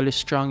mentally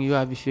strong you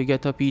have, if you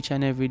get up each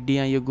and every day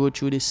and you go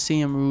through the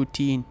same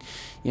routine,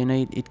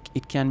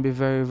 it can be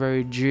very,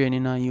 very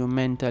draining on you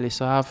mentally.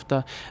 So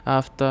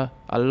after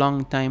a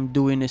long time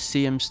doing the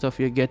same stuff,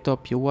 you get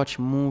up, you watch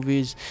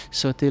movies,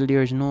 so till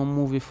there's no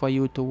movie for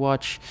you to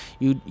watch,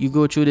 you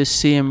go through the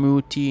same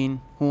routine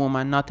home,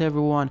 and not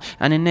everyone.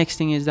 And the next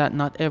thing is that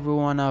not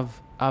everyone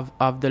have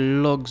the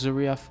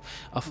luxury of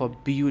a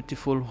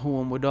beautiful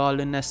home with all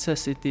the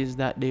necessities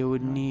that they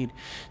would need.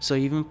 So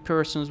even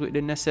persons with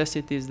the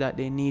necessities that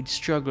they need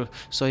struggle.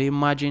 So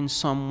imagine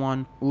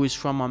someone who is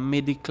from a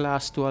middle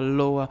class to a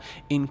lower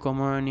income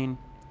earning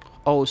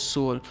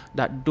household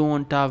that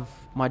don't have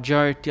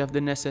majority of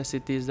the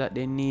necessities that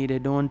they need. They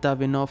don't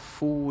have enough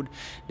food.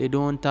 They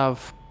don't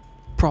have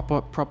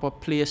proper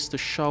place to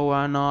shower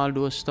and all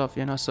those stuff.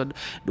 So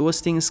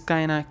those things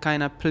kind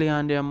of play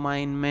on their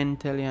mind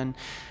mentally, and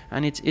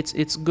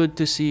it's good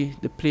to see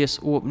the place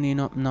opening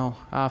up now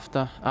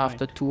after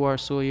right. 2 or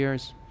so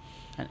years.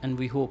 And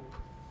we hope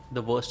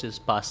the worst is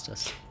past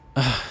us.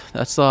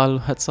 That's all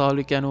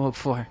we can hope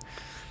for.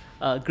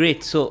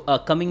 Great. So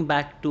coming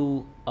back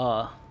to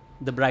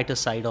the brighter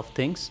side of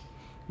things,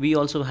 we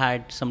also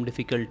had some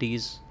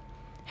difficulties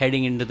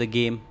heading into the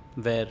game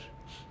where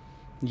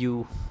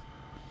you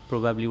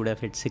probably would have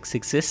hit 6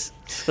 sixes.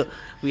 So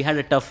we had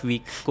a tough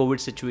week. COVID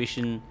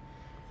situation,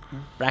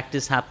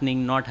 practice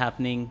happening, not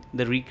happening,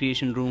 the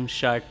recreation room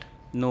shut,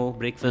 no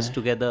breakfast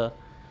together.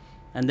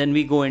 And then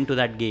we go into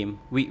that game.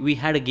 We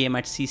had a game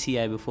at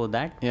CCI before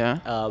that,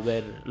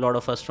 where a lot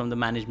of us from the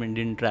management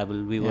didn't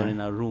travel. We were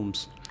in our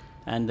rooms.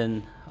 And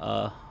then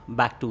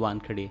back to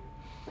Wankhede.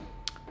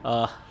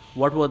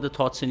 What were the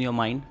thoughts in your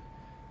mind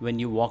when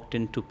you walked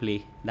in to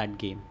play that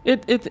game?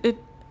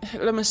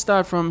 Let me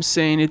start from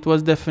saying it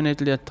was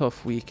definitely a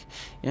tough week.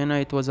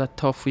 It was a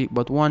tough week,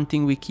 but one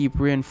thing we keep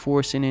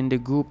reinforcing in the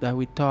group that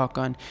we talk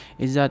on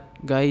is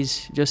that,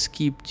 guys, just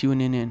keep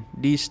tuning in.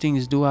 These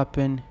things do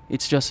happen.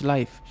 It's just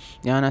life.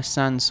 You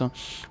understand? So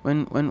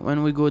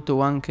when we go to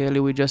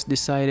Wankele, we just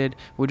decided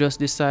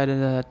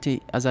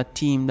as a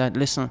team that,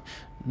 listen,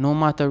 no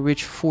matter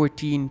which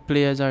 14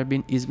 players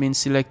is being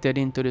selected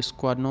into the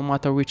squad, no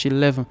matter which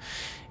 11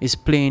 is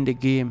playing the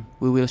game,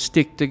 we will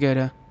stick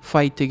together,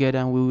 fight together,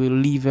 and we will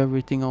leave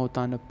everything out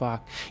on the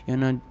park.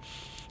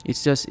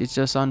 It's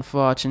just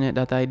unfortunate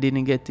that I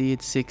didn't get to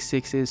hit 6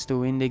 6s to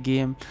win the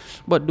game,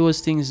 but those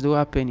things do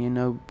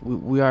happen.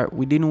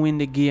 We didn't win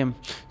the game,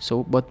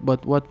 so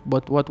but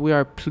what we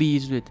are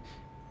pleased with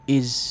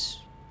is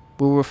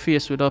we were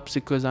faced with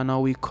obstacles, and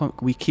now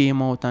we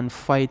came out and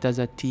fight as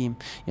a team.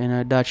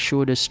 That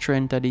showed the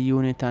strength of the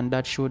unit, and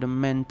that showed the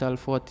mental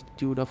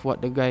fortitude of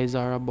what the guys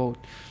are about.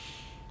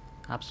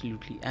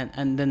 Absolutely.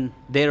 And then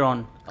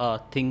thereon,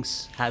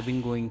 things have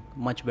been going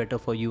much better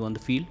for you on the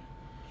field,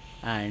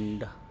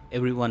 and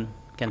everyone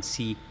can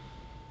see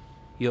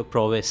your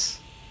prowess,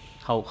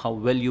 how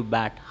well you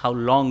bat, how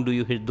long do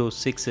you hit those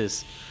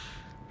sixes.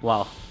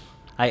 Wow.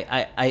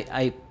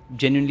 I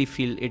genuinely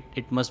feel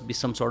it must be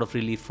some sort of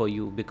relief for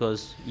you,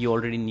 because you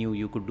already knew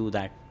you could do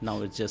that.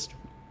 Now it's just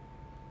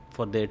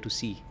for there to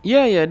see.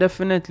 Yeah,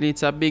 definitely.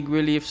 It's a big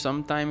relief.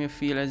 Sometimes you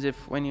feel as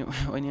if when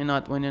you're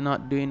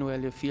not doing well,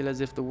 you feel as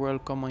if the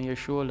world come on your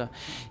shoulder.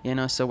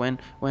 So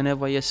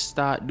whenever you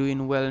start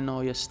doing well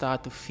now, you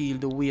start to feel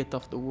the weight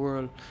of the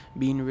world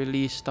being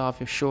released off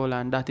your shoulder,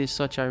 and that is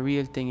such a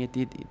real thing.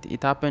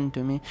 It happened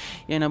to me.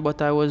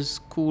 But I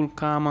was cool,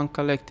 calm, and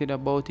collected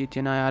about it.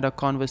 I had a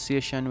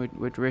conversation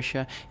with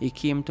Risha. He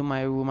came to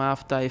my room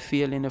after I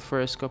failed in the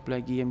first couple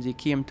of games. He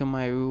came to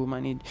my room,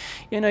 and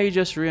he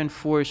just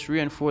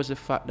reinforced the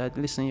fact that,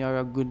 listen, you're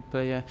a good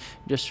player,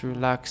 just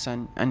relax,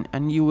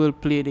 and you will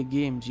play the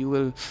games.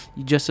 You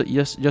just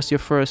your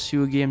first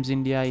few games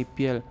in the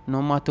IPL,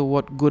 no matter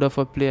what good of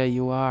a player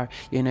you are,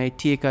 it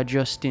take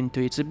adjusting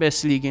to. It's the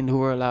best league in the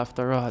world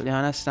after all, you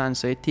understand?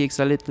 So it takes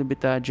a little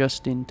bit of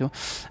adjusting to,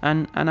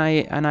 and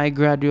I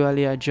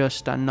gradually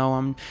adjust, and now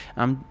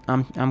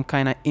I'm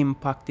kind of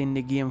impacting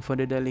the game for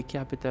the Delhi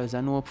Capitals,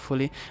 and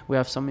hopefully we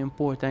have some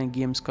important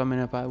games coming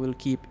up. I will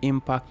keep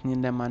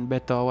impacting them and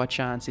better our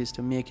chances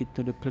to make it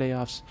to the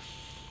playoffs.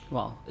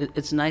 Wow.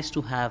 It's nice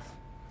to have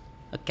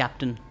a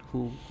captain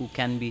who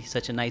can be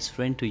such a nice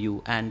friend to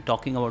you. And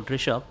talking about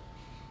Rishabh,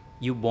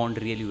 you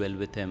bond really well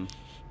with him.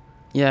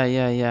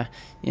 Yeah.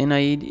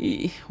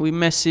 We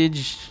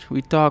message,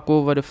 we talk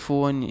over the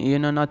phone.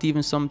 Not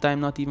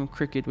even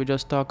cricket. We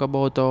just talk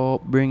about our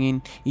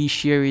upbringing. He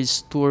share his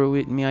story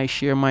with me. I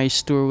share my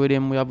story with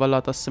him. We have a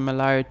lot of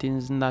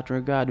similarities in that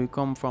regard. We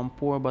come from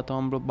poor but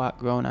humble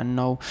background, and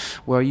now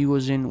we're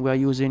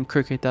using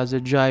cricket as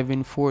a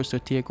driving force to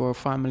take our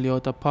family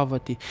out of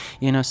poverty.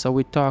 So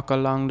we talk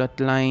along that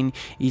line.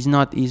 He's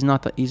not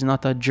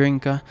a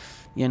drinker.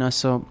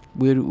 So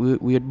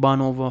we'd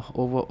bond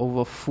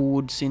over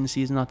food, since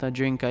he's not a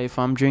drinker. If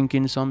I'm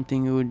drinking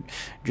something, he would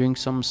drink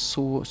some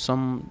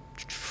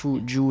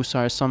fruit juice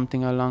or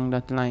something along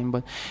that line.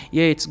 But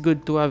yeah, it's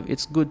good to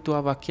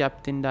have a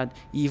captain that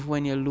even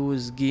when you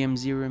lose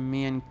games, you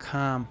remain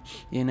calm.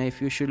 If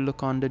you should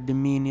look on the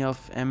demeanor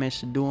of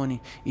MS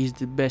Dhoni, he's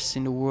the best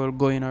in the world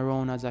going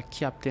around as a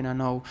captain,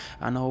 and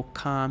how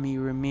calm he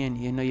remain.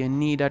 You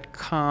need that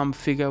calm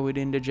figure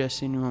within the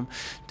dressing room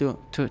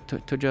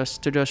to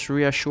just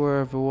reassure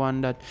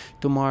everyone that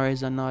tomorrow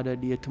is another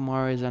day,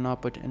 tomorrow is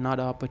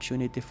another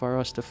opportunity for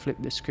us to flip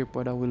the script,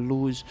 whether we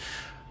lose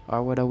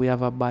or whether we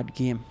have a bad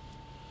game.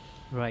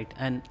 Right.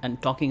 And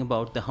talking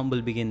about the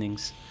humble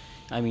beginnings,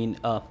 I mean,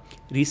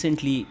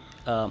 recently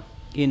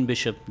Ian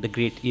Bishop, the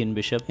great Ian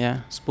Bishop,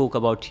 spoke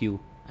about you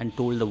and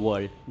told the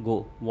world,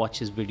 go watch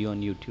his video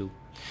on YouTube,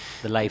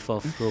 The Life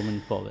of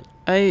Rovman Powell.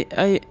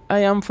 I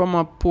am from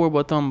a poor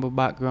but humble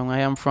background. I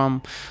am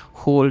from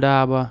Old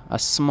Harbour, a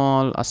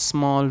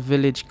small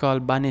village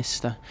called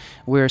Bannister,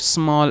 where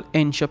small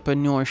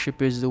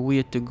entrepreneurship is the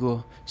way to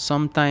go.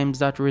 Sometimes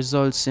that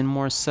results in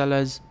more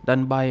sellers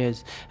than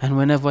buyers, and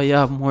whenever you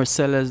have more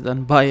sellers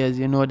than buyers,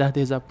 that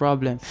is a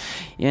problem.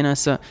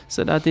 So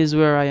that is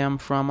where I am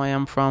from. I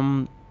am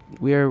from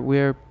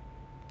where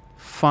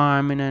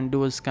farming and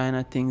those kind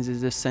of things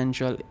is the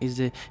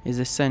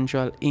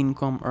central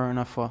income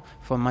earner for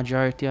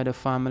majority of the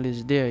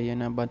families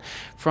there. But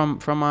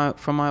from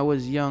I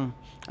was young,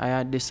 I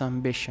had this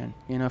ambition.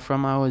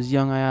 From I was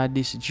young, I had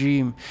this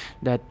dream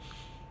that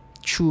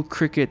through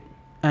cricket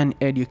and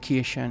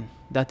education,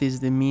 that is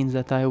the means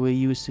that I will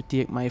use to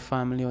take my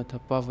family out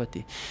of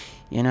poverty.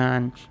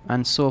 And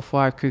so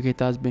far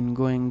cricket has been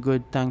going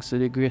good, thanks to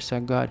the grace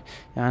of God.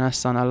 You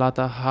understand? A lot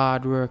of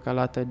hard work, a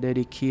lot of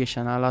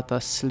dedication, a lot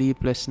of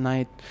sleepless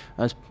night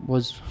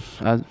was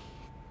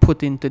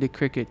put into the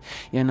cricket.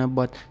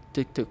 But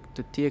to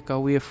take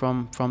away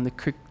from the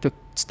cricket, to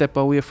step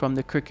away from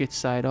the cricket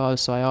side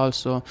also, I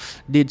also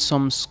did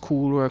some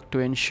schoolwork to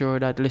ensure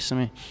that,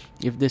 listen,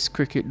 if this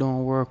cricket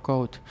don't work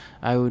out,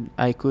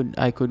 I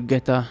could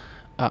get a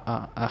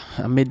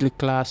a middle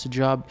class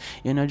job,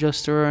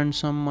 just to earn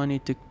some money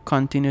to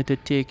continue to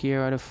take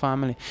care of the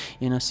family.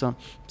 So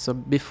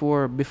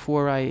before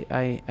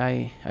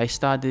I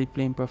started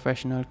playing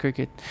professional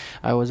cricket,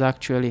 I was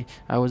actually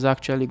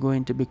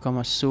going to become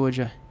a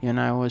soldier.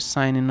 I was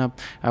signing up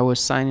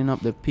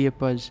the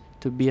papers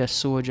to be a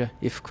soldier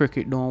if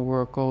cricket don't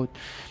work out,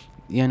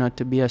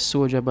 to be a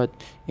soldier. But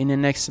in the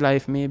next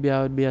life, maybe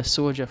I would be a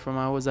soldier. From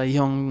I was a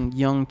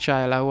young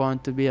child, I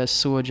want to be a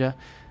soldier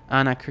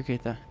and a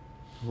cricketer.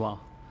 Wow.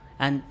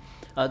 And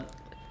uh,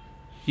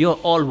 you're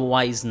all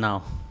wise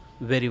now,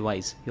 very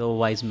wise. You're a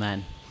wise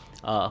man.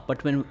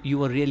 But when you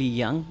were really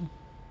young,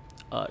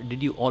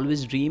 did you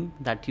always dream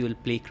that you will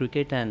play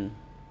cricket and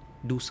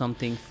do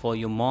something for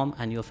your mom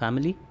and your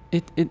family?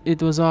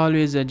 It was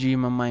always a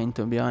dream of mine,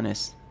 to be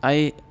honest.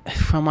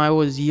 From I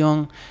was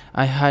young,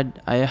 I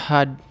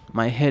had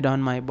my head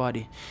on my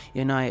body.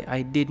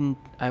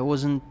 I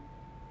wasn't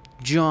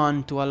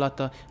drawn to a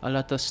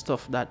lot of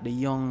stuff that the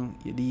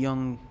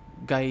young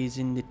guys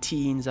in the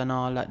teens and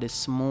all that, the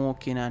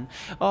smoking and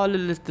all the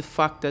little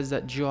factors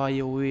that draw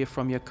you away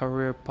from your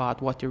career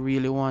path, what you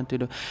really want to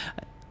do.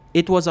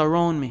 It was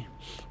around me,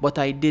 but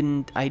I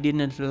didn't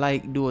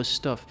like those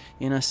stuff.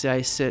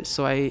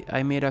 So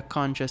I made a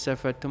conscious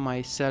effort to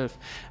myself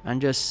and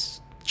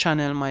just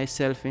channel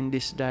myself in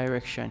this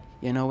direction.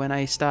 When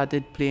I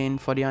started playing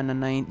for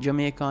the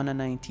Jamaica under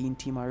 19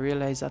 team, I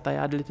realized that I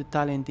had little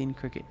talent in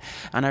cricket,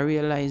 and I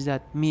realized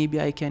that maybe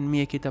I can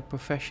make it a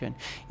profession.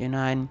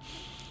 And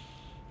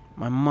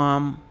my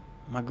mom,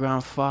 my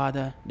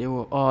grandfather, they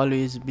were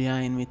always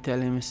behind me,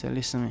 telling me, say,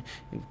 listen,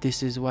 if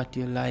this is what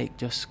you like,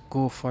 just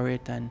go for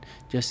it and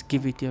just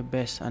give it your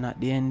best. And at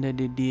the end of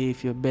the day,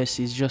 if your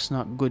best is just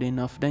not good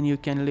enough, then you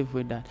can live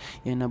with that,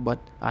 but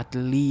at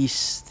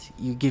least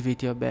you give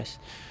it your best.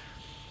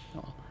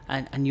 Oh,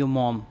 and your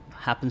mom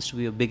happens to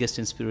be your biggest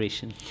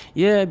inspiration.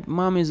 Yeah,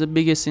 mom is the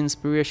biggest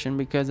inspiration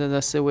because, as I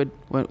said,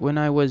 when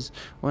I was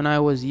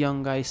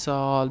young, I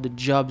saw all the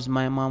jobs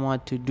my mom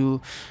had to do,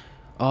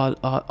 all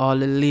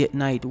the late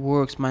night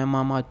works my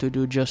mom had to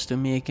do just to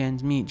make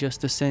ends meet,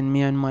 just to send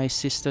me and my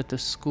sister to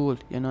school.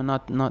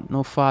 Not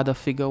no father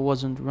figure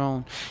wasn't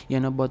around.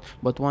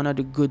 But one of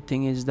the good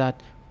thing is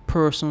that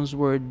persons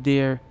were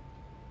there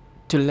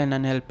to lend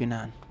an helping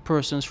hand.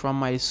 Persons from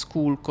my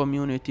school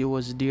community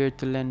was there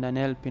to lend an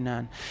helping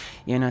hand.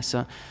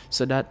 So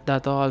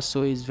that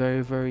also is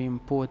very, very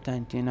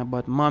important.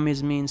 But mom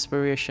is my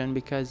inspiration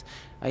because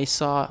I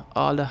saw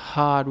all the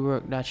hard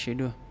work that she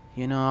do.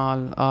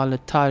 All the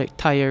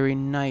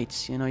tiring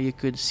nights. You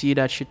could see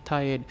that she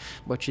tired,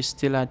 but she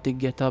still had to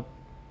get up,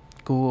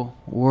 go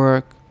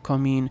work,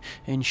 come in,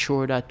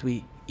 ensure that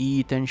we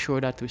eat, ensure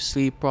that we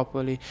sleep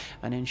properly,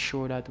 and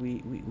ensure that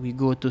we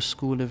go to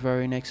school the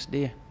very next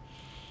day.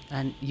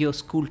 And your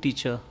school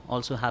teacher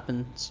also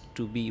happens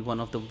to be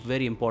one of the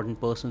very important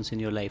persons in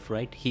your life,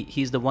 right?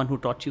 He's the one who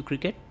taught you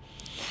cricket?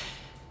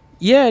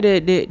 Yeah,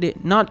 they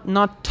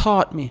not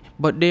taught me,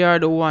 but they are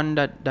the one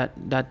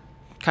that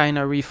kind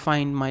of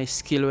refined my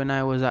skill when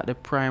I was at the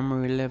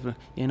primary level.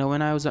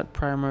 When I was at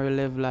primary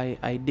level,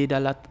 I did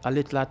a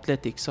little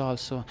athletics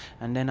also,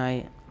 and then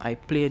I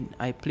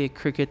played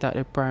cricket at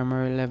the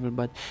primary level.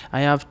 But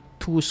I have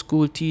two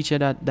school teachers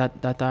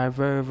that are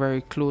very,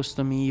 very close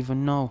to me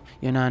even now.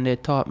 And they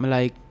taught me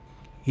like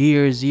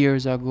years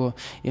ago.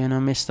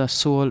 Mr.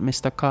 Soul,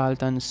 Mr.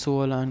 Carlton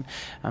Soul, and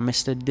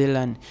Mr.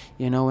 Dylan.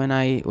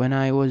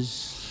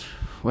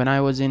 When I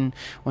was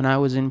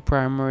in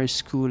primary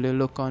school, they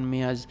look on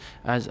me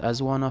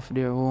as one of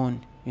their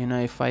own.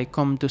 If I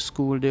come to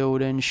school, they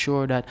would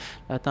ensure that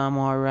I'm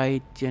all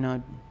right.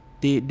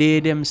 They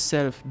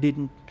themselves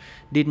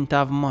didn't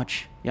have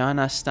much. You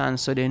understand?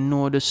 So they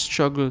know the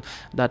struggle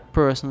that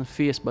person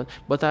face.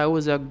 But I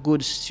was a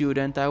good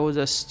student. I was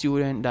a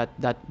student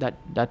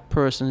that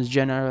persons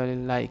generally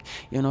like.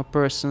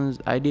 Persons,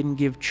 I didn't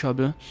give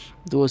trouble.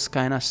 Those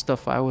kind of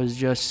stuff. I was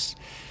just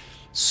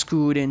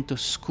screwed into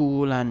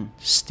school and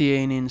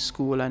staying in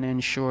school and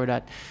ensure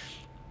that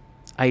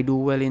I do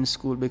well in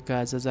school,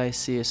 because as I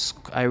say,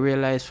 I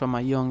realized from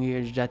a young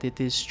age that it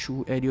is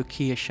through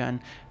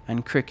education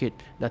and cricket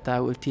that I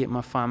will take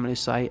my family.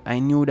 So I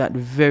knew that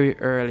very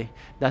early.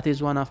 That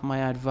is one of my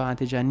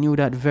advantage. I knew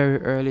that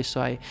very early,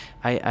 so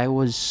I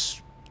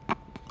was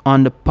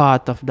on the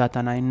path of that,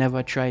 and I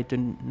never tried to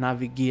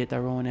navigate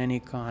around any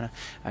corner.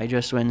 I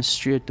just went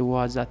straight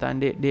towards that,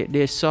 and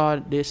they saw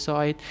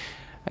it.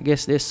 I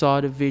guess they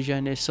saw the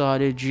vision, they saw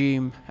the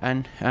dream,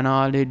 and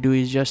all they do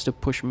is just to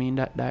push me in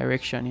that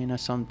direction.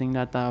 Something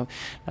that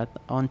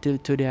until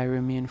today I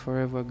remain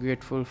forever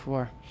grateful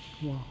for.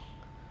 Wow.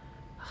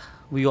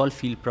 We all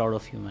feel proud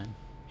of you, man.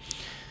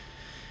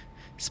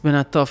 It's been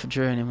a tough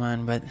journey,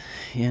 man, but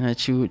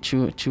through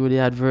the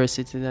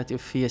adversity that you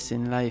face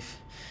in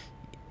life,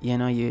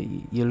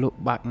 you look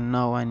back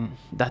now, and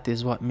that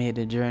is what made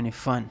the journey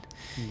fun.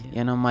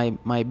 Yeah.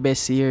 My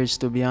best years,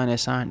 to be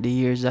honest, aren't the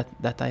years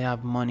that I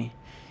have money.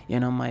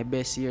 My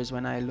best years,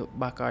 when I look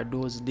back, are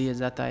those days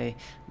that I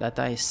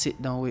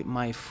sit down with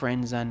my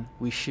friends and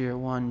we share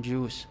one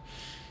juice.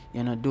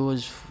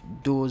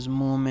 Those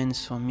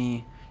moments for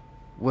me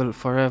will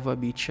forever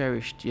be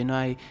cherished.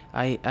 I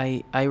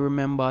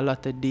remember a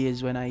lot of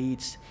days when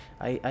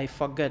I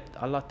forget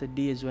a lot of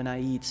days when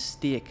I eat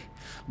steak,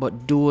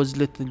 but those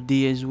little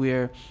days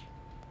where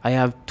I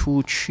have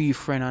 2, 3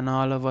 friends and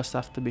all of us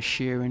have to be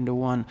sharing the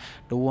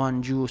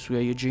one juice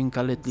where you drink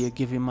a little, you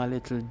give him a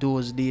little.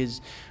 Those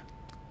days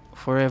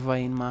forever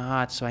in my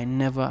heart. So I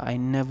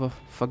never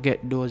forget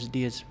those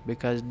days,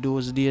 because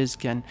those days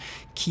can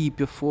keep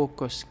you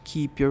focused,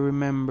 keep you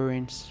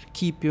remembering,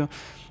 keep you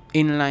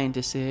in line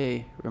to say,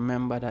 hey,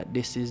 remember that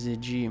this is a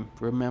dream.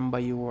 Remember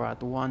you were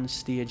at one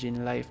stage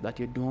in life that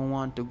you don't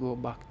want to go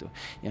back to.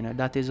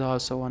 That is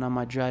also one of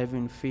my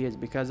driving fears,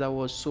 because I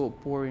was so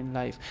poor in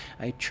life.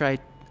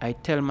 I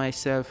tell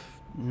myself,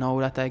 now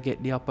that I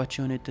get the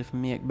opportunity to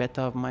make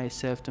better of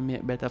myself, to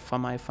make better for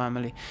my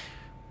family,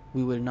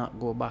 we will not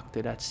go back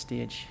to that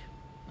stage.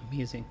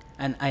 Amazing.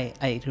 And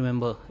I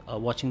remember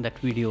watching that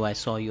video. I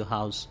saw your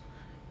house,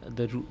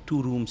 the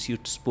 2 rooms you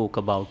spoke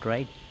about,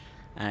 right?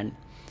 And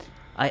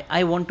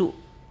I want to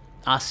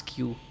ask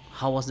you,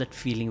 how was that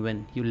feeling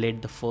when you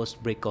laid the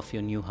first brick of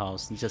your new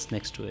house just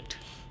next to it?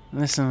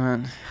 Listen,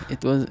 man,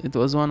 it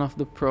was one of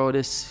the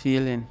proudest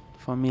feeling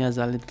for me as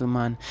a little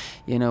man.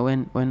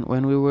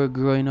 When we were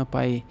growing up,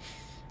 I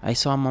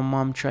saw my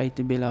mom try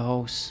to build a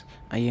house,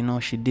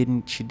 and she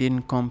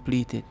didn't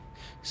complete it.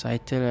 So I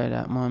tell her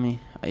that, mommy,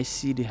 I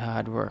see the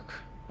hard work.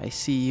 I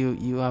see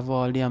you have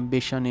all the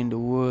ambition in the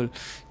world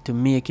to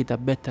make it a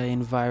better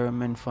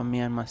environment for me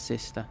and my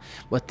sister.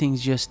 But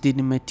things just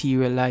didn't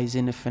materialize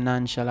in the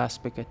financial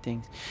aspect of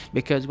things.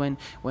 Because when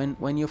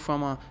you're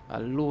from a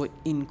low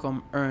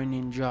income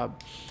earning job,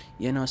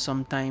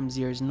 sometimes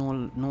there's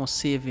no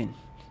saving.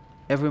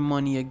 Every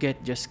money you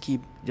get, just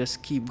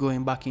keep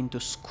going back into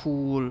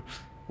school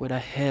with a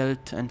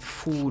health and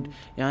food.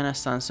 You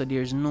understand? So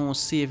there's no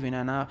saving,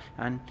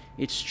 and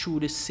it's through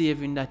the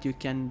saving that you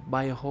can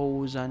buy a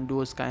house and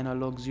those kind of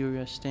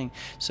luxurious things.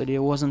 So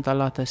there wasn't a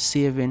lot of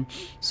saving.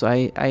 So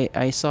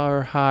I saw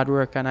her hard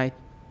work, and I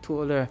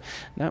told her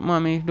that,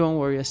 mommy, don't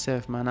worry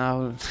yourself, man.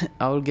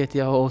 I'll get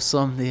you a house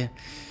someday.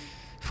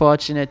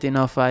 Fortunate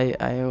enough, I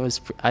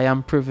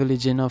am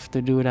privileged enough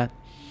to do that.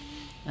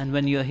 And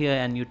when you're here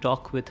and you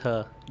talk with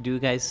her, do you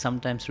guys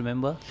sometimes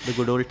remember the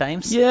good old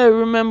times? Yeah,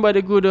 remember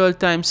the good old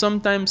times.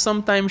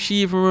 Sometimes she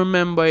even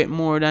remember it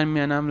more than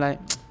me, and I'm like,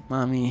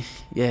 mommy,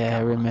 yeah,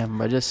 I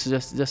remember.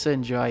 Just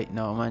enjoy it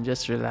now, man.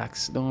 Just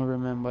relax. Don't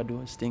remember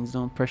those things.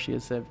 Don't pressure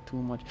yourself too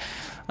much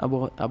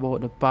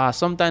about the past.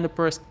 Sometimes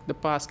the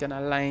past can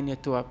align you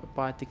to a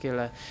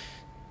particular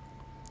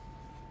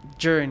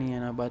journey,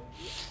 but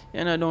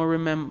don't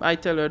remember. I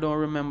tell her, don't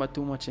remember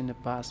too much in the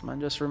past, man.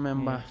 Just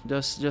remember,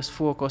 just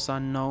focus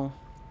on now.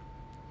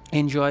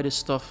 Enjoy the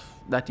stuff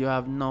that you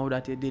have now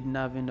that you didn't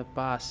have in the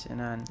past,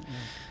 and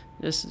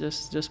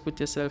just put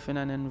yourself in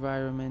an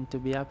environment to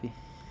be happy.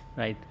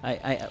 Right.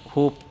 I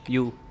hope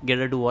you get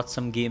her to watch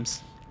some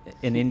games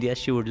in India.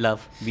 She would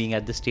love being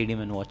at the stadium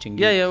and watching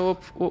you. Yeah.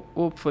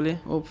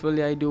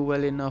 Hopefully I do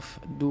well enough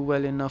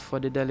for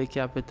the Delhi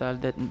Capital.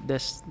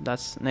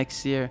 That's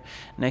next year.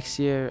 Next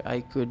year I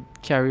could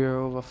carry her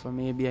over for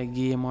maybe a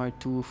game or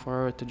two for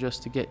her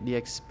to get the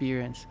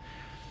experience.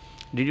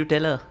 Did you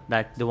tell her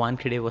that the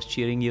Wankhede was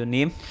cheering your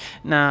name?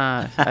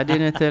 Nah, I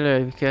didn't tell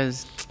her,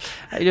 because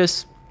I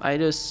just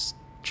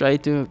try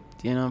to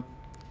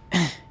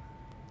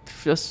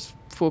just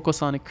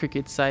focus on the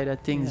cricket side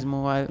of things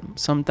more.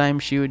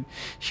 Sometimes she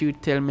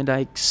would tell me,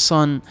 like,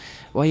 son,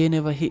 why you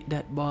never hit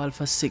that ball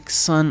for 6,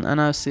 son?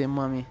 And I'll say,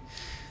 mommy,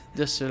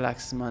 just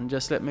relax, man.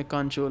 Just let me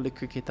control the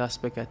cricket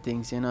aspect of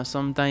things.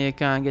 Sometimes you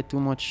can't get too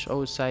much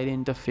outside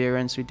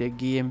interference with your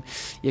game.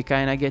 You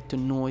kind of get to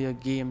know your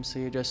game, so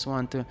you just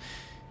want to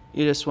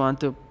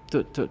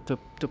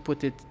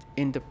put it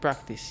into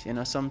practice.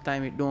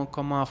 Sometimes it don't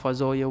come off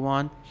as all you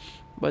want,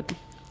 but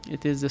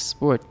it is the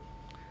sport.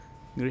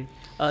 Great.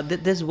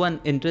 There's one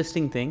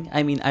interesting thing.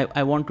 I mean,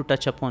 I want to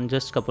touch upon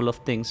just a couple of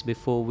things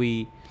before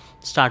we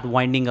start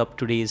winding up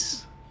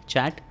today's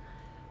chat.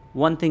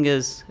 One thing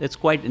is, it's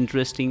quite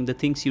interesting, the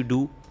things you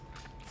do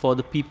for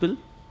the people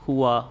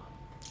who are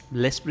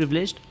less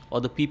privileged, or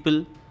the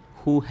people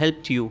who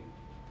helped you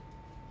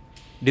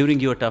during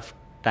your tough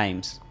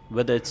times,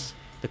 whether it's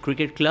the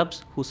cricket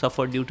clubs who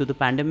suffered due to the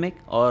pandemic,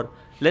 or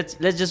let's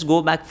just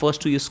go back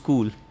first to your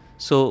school.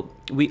 So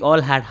we all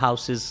had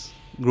houses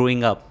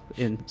growing up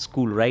in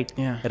school, right?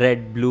 Yeah.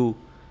 Red, blue.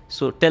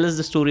 So tell us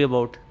the story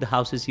about the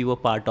houses you were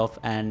part of,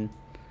 and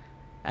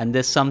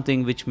there's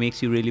something which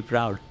makes you really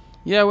proud.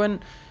 Yeah,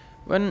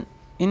 when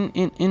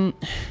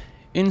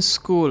in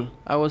school,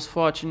 I was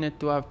fortunate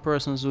to have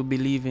persons who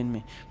believe in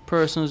me,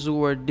 persons who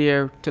were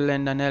there to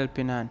lend an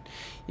helping hand,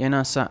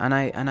 so and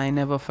I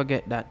never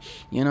forget that,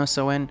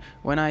 so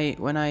when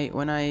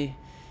I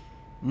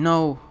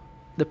know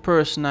the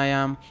person I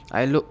am,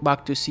 I look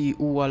back to see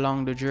who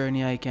along the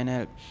journey I can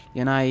help.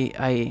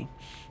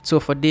 So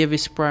for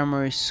Davis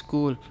Primary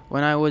School,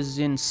 when I was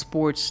in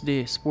sports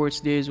day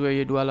is where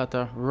you do a lot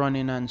of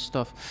running and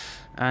stuff,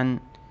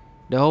 and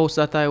the house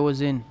that I was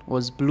in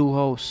was Blue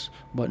House,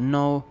 but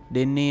now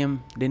they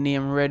name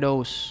Red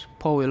House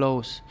Powell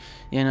house.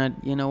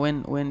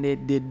 When they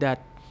did that,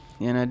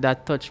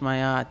 that touched my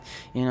heart.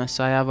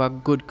 So I have a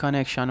good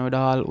connection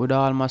with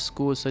all my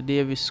schools. So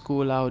Davis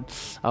School, I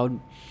would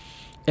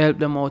help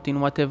them out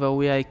in whatever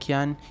way I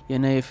can.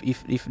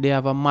 If they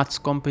have a maths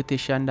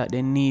competition that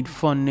they need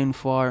funding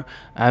for,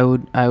 I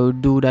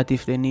would do that.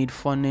 If they need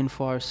funding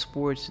for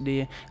sports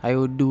day, I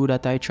would do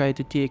that. I try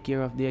to take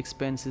care of the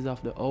expenses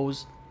of the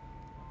house.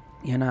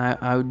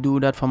 I would do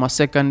that for my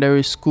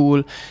secondary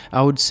school.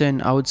 I would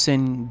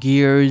send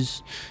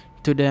gears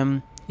to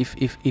them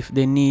if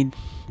they need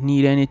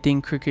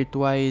anything cricket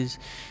wise,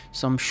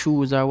 some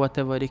shoes or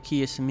whatever the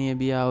case may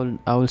be. I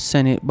will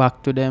send it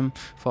back to them.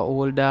 For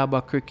Old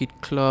Darba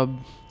Cricket Club,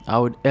 I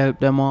would help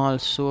them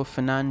also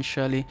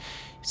financially.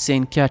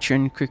 St.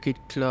 Catherine Cricket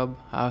Club,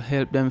 I'll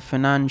help them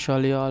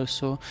financially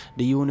also.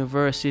 The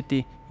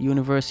University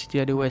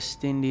of the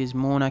West Indies,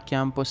 Mona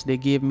campus, they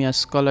gave me a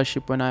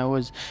scholarship when I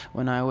was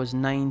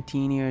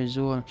 19 years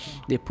old.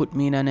 They put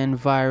me in an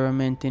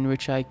environment in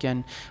which I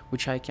can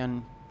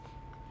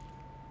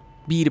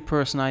be the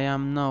person I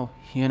am now.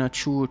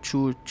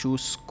 Through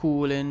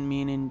schooling,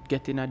 meaning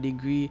getting a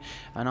degree,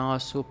 and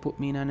also put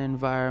me in an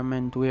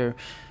environment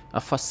a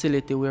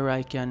facility where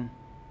I can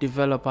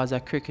develop as a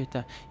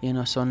cricketer.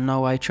 So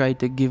now I try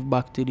to give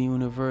back to the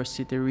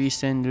university.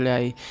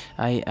 Recently,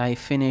 I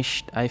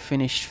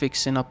finished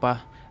fixing up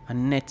a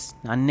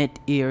net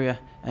area.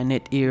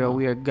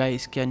 Where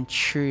guys can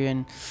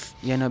train,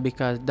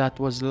 because that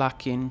was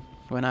lacking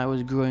when I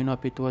was growing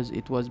up.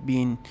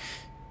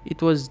 It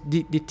was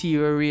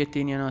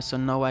deteriorating, so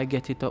now I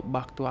get it up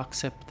back to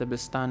acceptable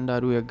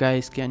standard where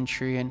guys can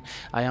train.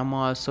 I am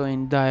also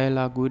in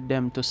dialogue with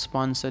them to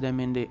sponsor them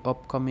in the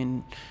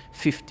upcoming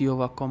 50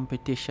 over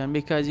competition,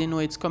 because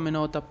it's coming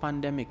out of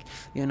pandemic.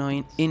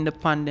 In the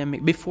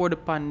pandemic, before the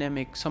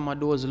pandemic, some of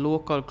those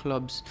local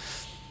clubs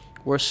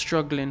were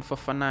struggling for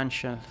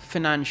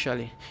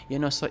financially.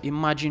 So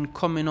imagine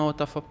coming out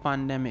of a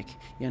pandemic.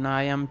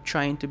 I am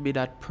trying to be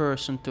that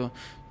person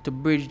to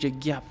bridge the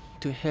gap,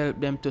 to help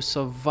them to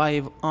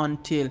survive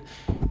until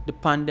the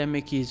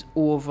pandemic is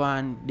over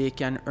and they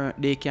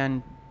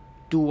can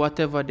do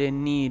whatever they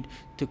need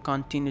to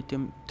continue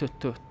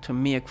to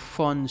make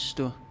funds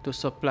to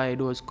supply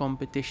those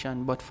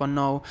competition. But for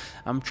now,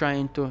 I'm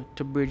trying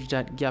to bridge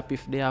that gap.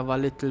 If they have a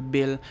little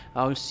bill,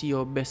 I'll see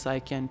how best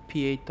I can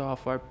pay it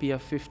off, or pay a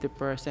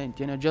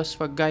 50%,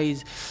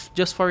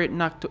 just for it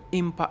not to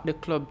impact the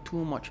club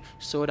too much,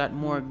 so that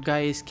more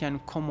guys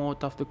can come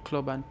out of the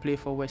club and play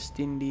for West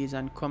Indies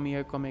and come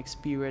here, come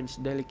experience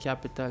Delhi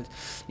Capitals.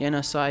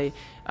 So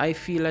I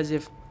feel as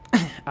if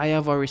I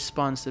have a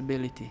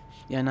responsibility,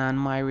 and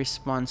my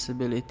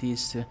responsibility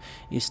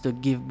is to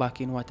give back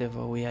in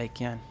whatever way I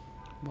can.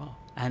 Wow.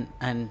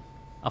 And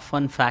a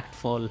fun fact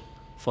for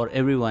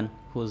everyone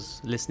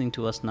who's listening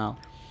to us now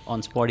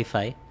on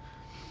Spotify,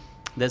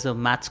 there's a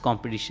maths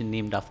competition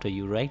named after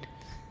you, right?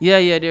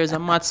 Yeah, there's a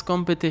maths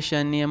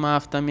competition named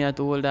after me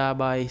at Old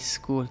High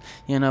School,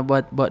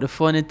 but the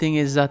funny thing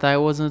is that I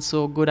wasn't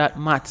so good at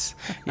maths,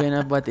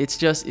 but it's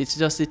just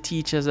the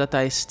teachers that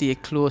I stay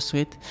close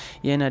with,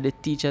 the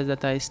teachers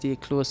that I stay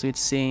close with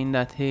saying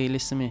that, hey,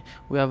 listen me,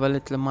 we have a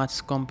little maths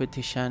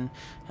competition,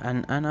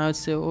 and I would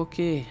say,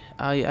 okay,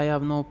 I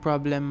have no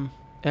problem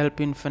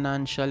helping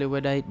financially,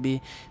 whether it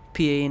be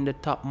paying the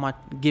top math,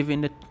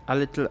 giving a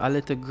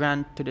little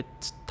grant to the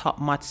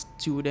top math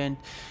student,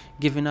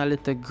 giving a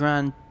little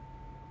grant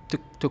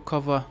to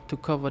cover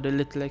the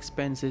little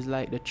expenses,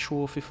 like the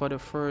trophy for the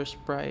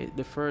first prize,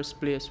 the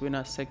first place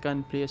winner,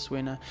 second place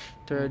winner,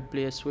 third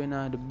place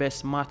winner, the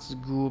best maths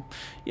group,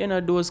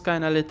 those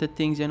kind of little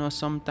things.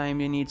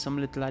 Sometimes you need some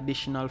little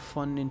additional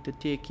funding to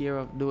take care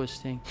of those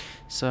things.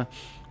 So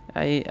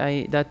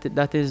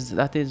that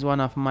is one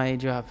of my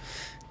jobs.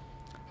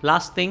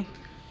 Last thing,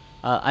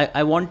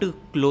 I want to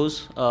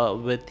close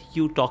with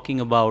you talking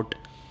about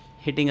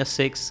hitting a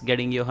 6,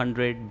 getting your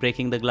 100,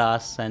 breaking the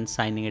glass, and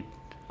signing it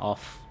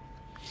off.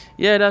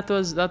 Yeah, that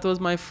was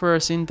my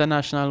first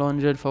international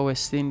 100 for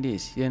West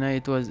Indies.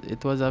 It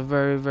was a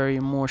very, very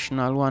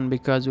emotional one,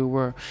 because we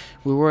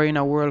were in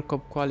a World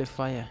Cup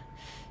qualifier.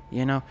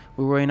 We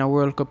were in a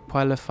World Cup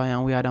qualifier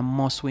and we had a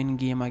must-win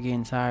game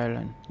against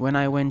Ireland. When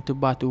I went to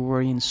bat, we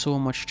were in so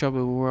much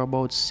trouble. We were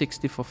about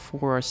 60 for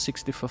 4 or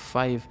 60 for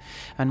 5.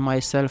 And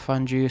myself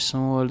and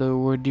Jason Holder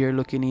were there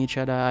looking each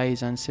other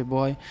eyes and say,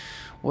 boy,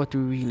 what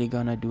we really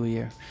gonna do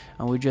here?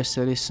 And we just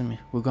said, listen,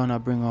 we're gonna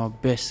bring our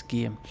best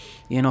game.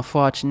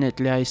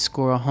 Fortunately, I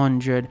scored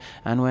 100.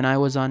 And when I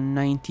was on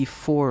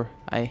 94,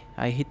 I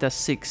hit a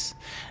 6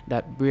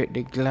 that broke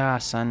the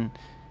glass, and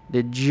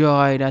the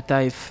joy that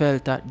I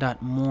felt at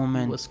that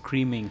moment. You were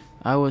screaming.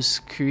 I was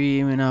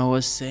screaming. I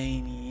was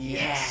saying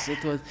yes.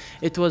 Yeah.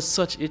 It was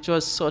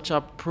such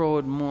a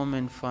proud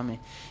moment for me.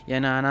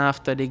 And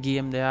after the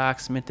game, they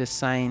asked me to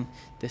sign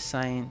the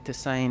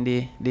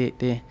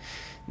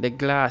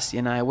glass.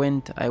 I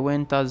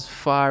went as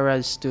far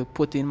as to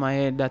put in my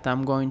head that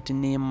I'm going to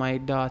name my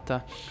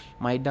daughter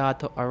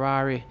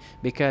Harare,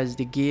 because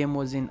the game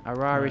was in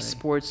Harare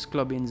Sports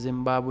Club in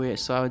Zimbabwe.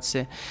 So I would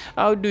say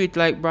I would do it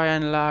like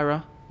Brian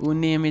Lara. who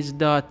named his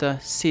daughter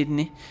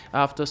Sydney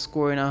after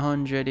scoring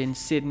 100 in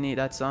Sydney.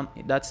 That's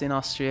in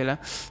Australia.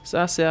 So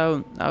I say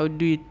I would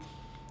do it.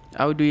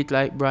 I would do it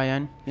like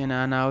Brian, and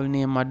I will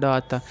name my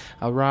daughter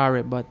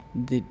Harare. But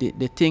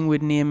the thing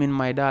with naming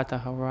my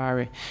daughter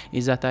Harare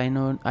is that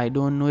I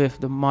don't know if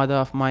the mother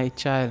of my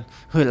child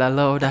will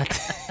allow that.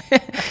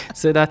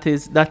 So that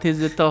is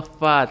the tough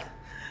part.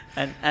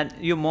 And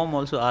your mom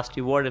also asked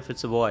you, what if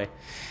it's a boy?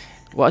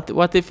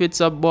 What if it's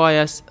a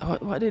boy?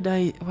 What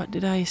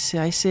did I say?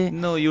 I say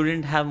No, you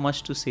didn't have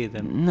much to say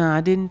then. no.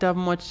 I didn't have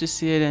much to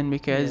say then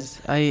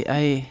because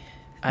I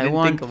Didn't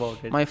want think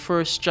about it. my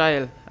first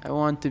child. I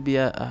want to be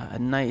a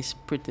nice,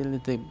 pretty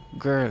little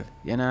girl,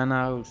 and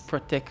I'll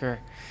protect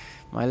her,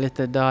 my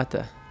little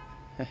daughter.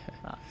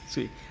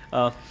 Sweet.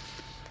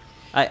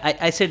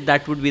 I said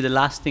that would be the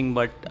last thing,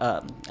 but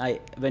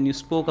when you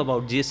spoke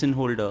about Jason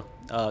Holder,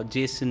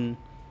 Jason,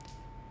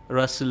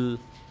 Russell,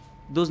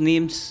 those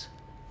names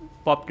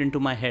popped into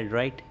my head,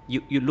 right?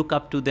 You look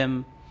up to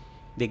them,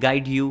 they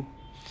guide you,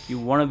 you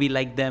want to be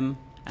like them.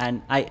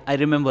 And I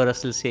remember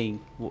Russell saying,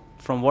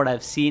 from what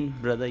I've seen,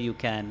 brother, you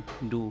can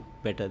do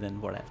better than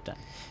what I've done.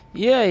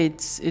 Yeah,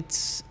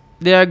 it's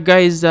there are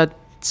guys that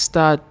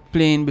start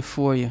playing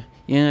before you.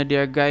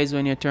 There are guys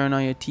when you turn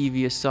on your TV,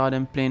 you saw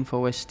them playing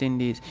for West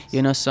Indies.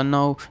 So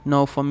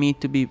now for me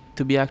to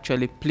be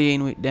actually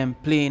playing with them,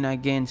 playing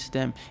against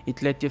them,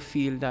 it let you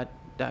feel that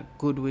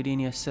good within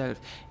yourself.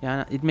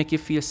 It make you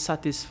feel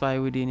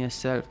satisfied within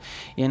yourself.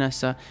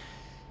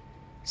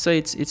 So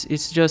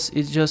it's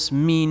just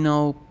me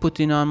now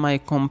putting on my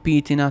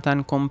competing hat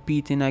and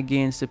competing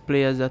against the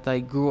players that I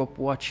grew up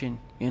watching.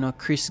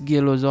 Chris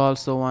Gayle was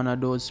also one of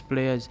those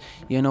players.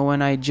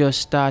 When I just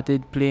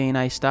started playing,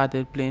 I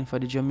started playing for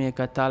the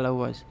Jamaica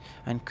Tallawahs,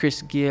 and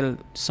Chris Gayle,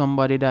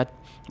 somebody that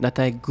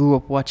I grew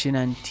up watching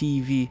on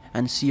TV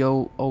and see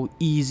how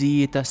easy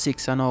he hit a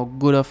six and how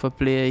good of a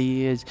player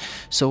he is.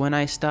 So when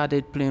I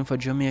started playing for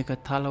Jamaica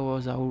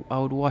Tallawahs, I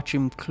would watch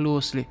him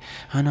closely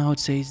and I would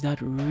say, is that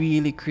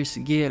really Chris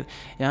Gayle?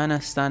 You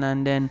understand?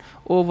 And then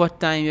over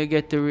time you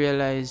get to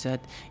realize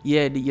that,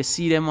 yeah, you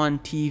see them on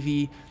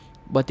TV,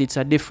 but it's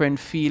a different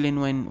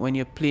feeling when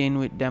you're playing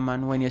with them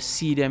and when you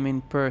see them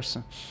in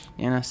person.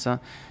 So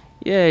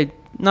yeah,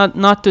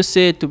 not to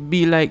say to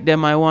be like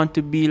them. I want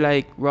to be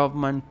like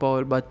Rovman,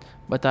 Powell, but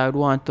I would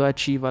want to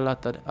achieve a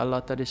lot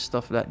of the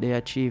stuff that they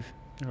achieve.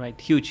 Right,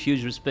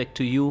 huge respect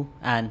to you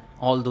and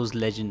all those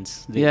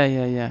legends.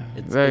 Yeah.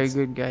 Very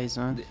good guys,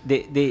 man.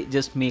 They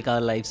just make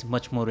our lives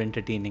much more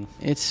entertaining.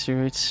 It's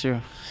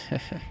true.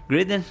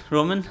 Great then,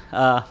 Roman.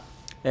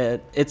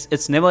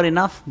 It's never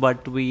enough,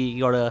 but we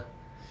gotta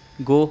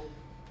go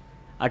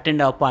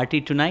attend our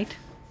party tonight.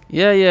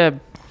 Yeah.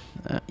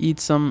 Eat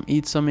some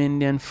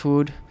Indian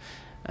food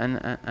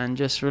and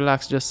just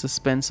relax, just to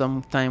spend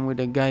some time with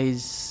the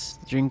guys,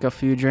 drink a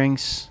few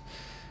drinks,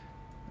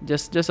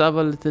 just have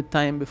a little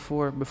time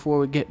before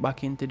we get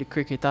back into the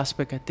cricket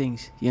aspect of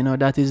things.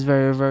 That is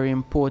very, very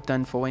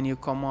important for when you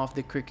come off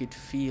the cricket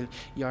field.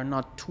 You're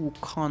not too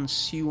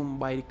consumed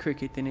by the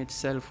cricket in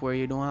itself, where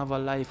you don't have a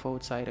life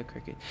outside of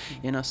cricket.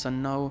 So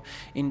now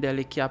in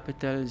Delhi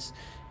Capitals,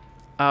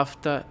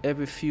 after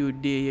every few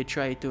days you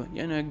try to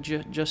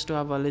just to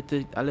have a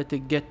little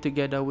get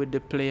together with the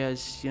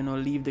players,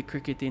 leave the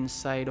cricket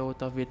inside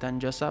out of it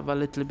and just have a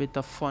little bit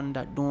of fun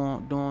that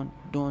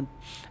don't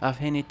have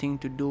anything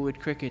to do with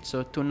cricket.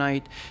 So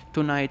tonight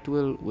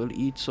we'll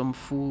eat some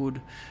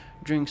food,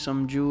 drink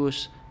some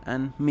juice,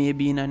 and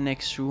maybe in the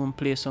next room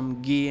play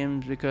some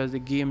games, because the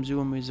games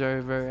room is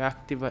very, very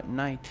active at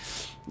night.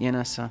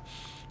 So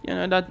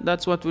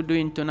that's what we're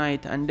doing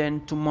tonight, and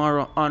then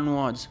tomorrow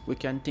onwards we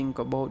can think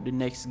about the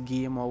next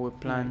game, or we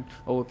plan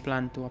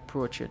to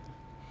approach it.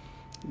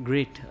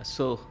 Great.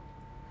 So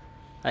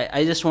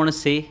I just want to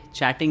say,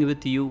 chatting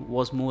with you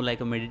was more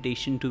like a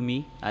meditation to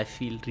me. I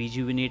feel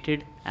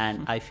rejuvenated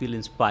and I feel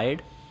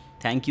inspired.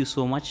 Thank you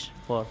so much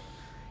for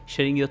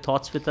sharing your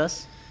thoughts with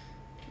us.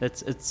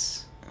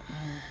 It's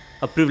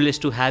a privilege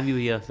to have you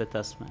here with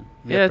us, man.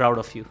 We're proud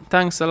of you.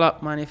 Thanks a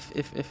lot, man.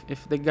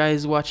 If the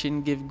guys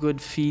watching give good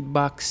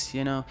feedbacks,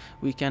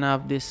 we can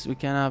have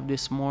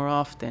this more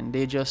often.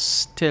 They just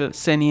still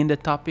send in the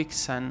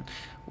topics and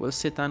we'll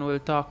sit and we'll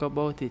talk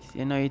about it.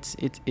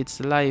 It's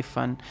life,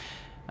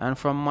 and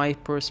from my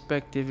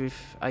perspective,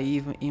 if I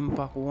even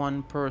impact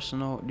one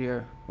person out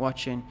there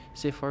watching,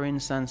 say for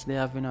instance they're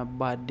having a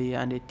bad day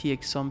and they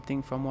take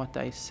something from what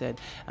I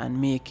said and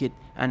make it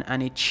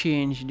and it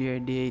change their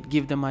day,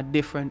 give them a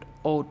different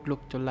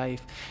outlook to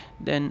life,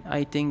 then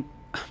I think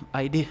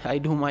I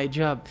do my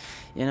job.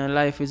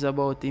 Life is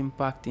about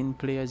impacting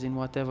players in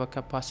whatever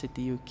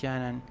capacity you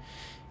can, and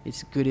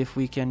it's good if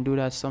we can do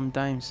that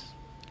sometimes.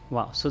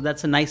 Wow, so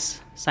that's a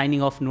nice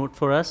signing off note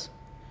for us.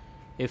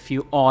 If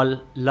you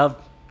all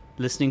love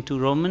listening to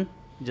Roman,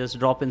 just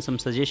drop in some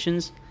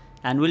suggestions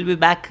and we'll be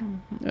back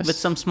with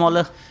some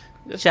smaller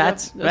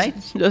chats, right?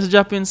 Just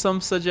drop in some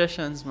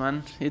suggestions,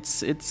 man.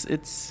 It's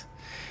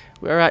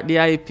we're at the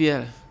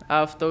IPL.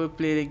 After we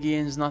play the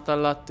games, not a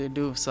lot to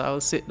do, so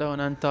I'll sit down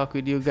and talk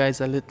with you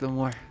guys a little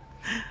more.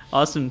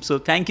 Awesome. So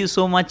thank you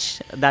so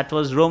much. That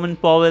was Roman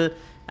Powell,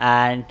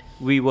 and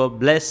we were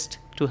blessed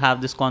to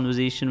have this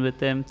conversation with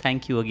him.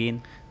 Thank you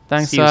again.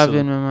 Thanks See for you having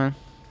soon. me, man.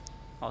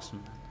 Awesome.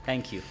 Man.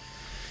 Thank you.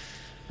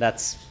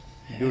 That's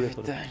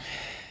beautiful. Every time.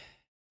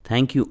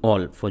 Thank you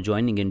all for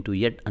joining in to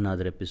yet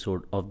another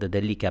episode of the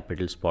Delhi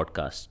Capitals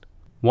podcast.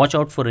 Watch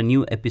out for a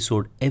new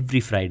episode every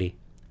Friday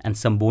and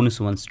some bonus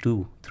ones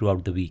too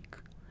throughout the week.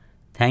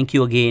 Thank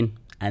you again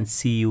and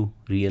see you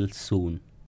real soon.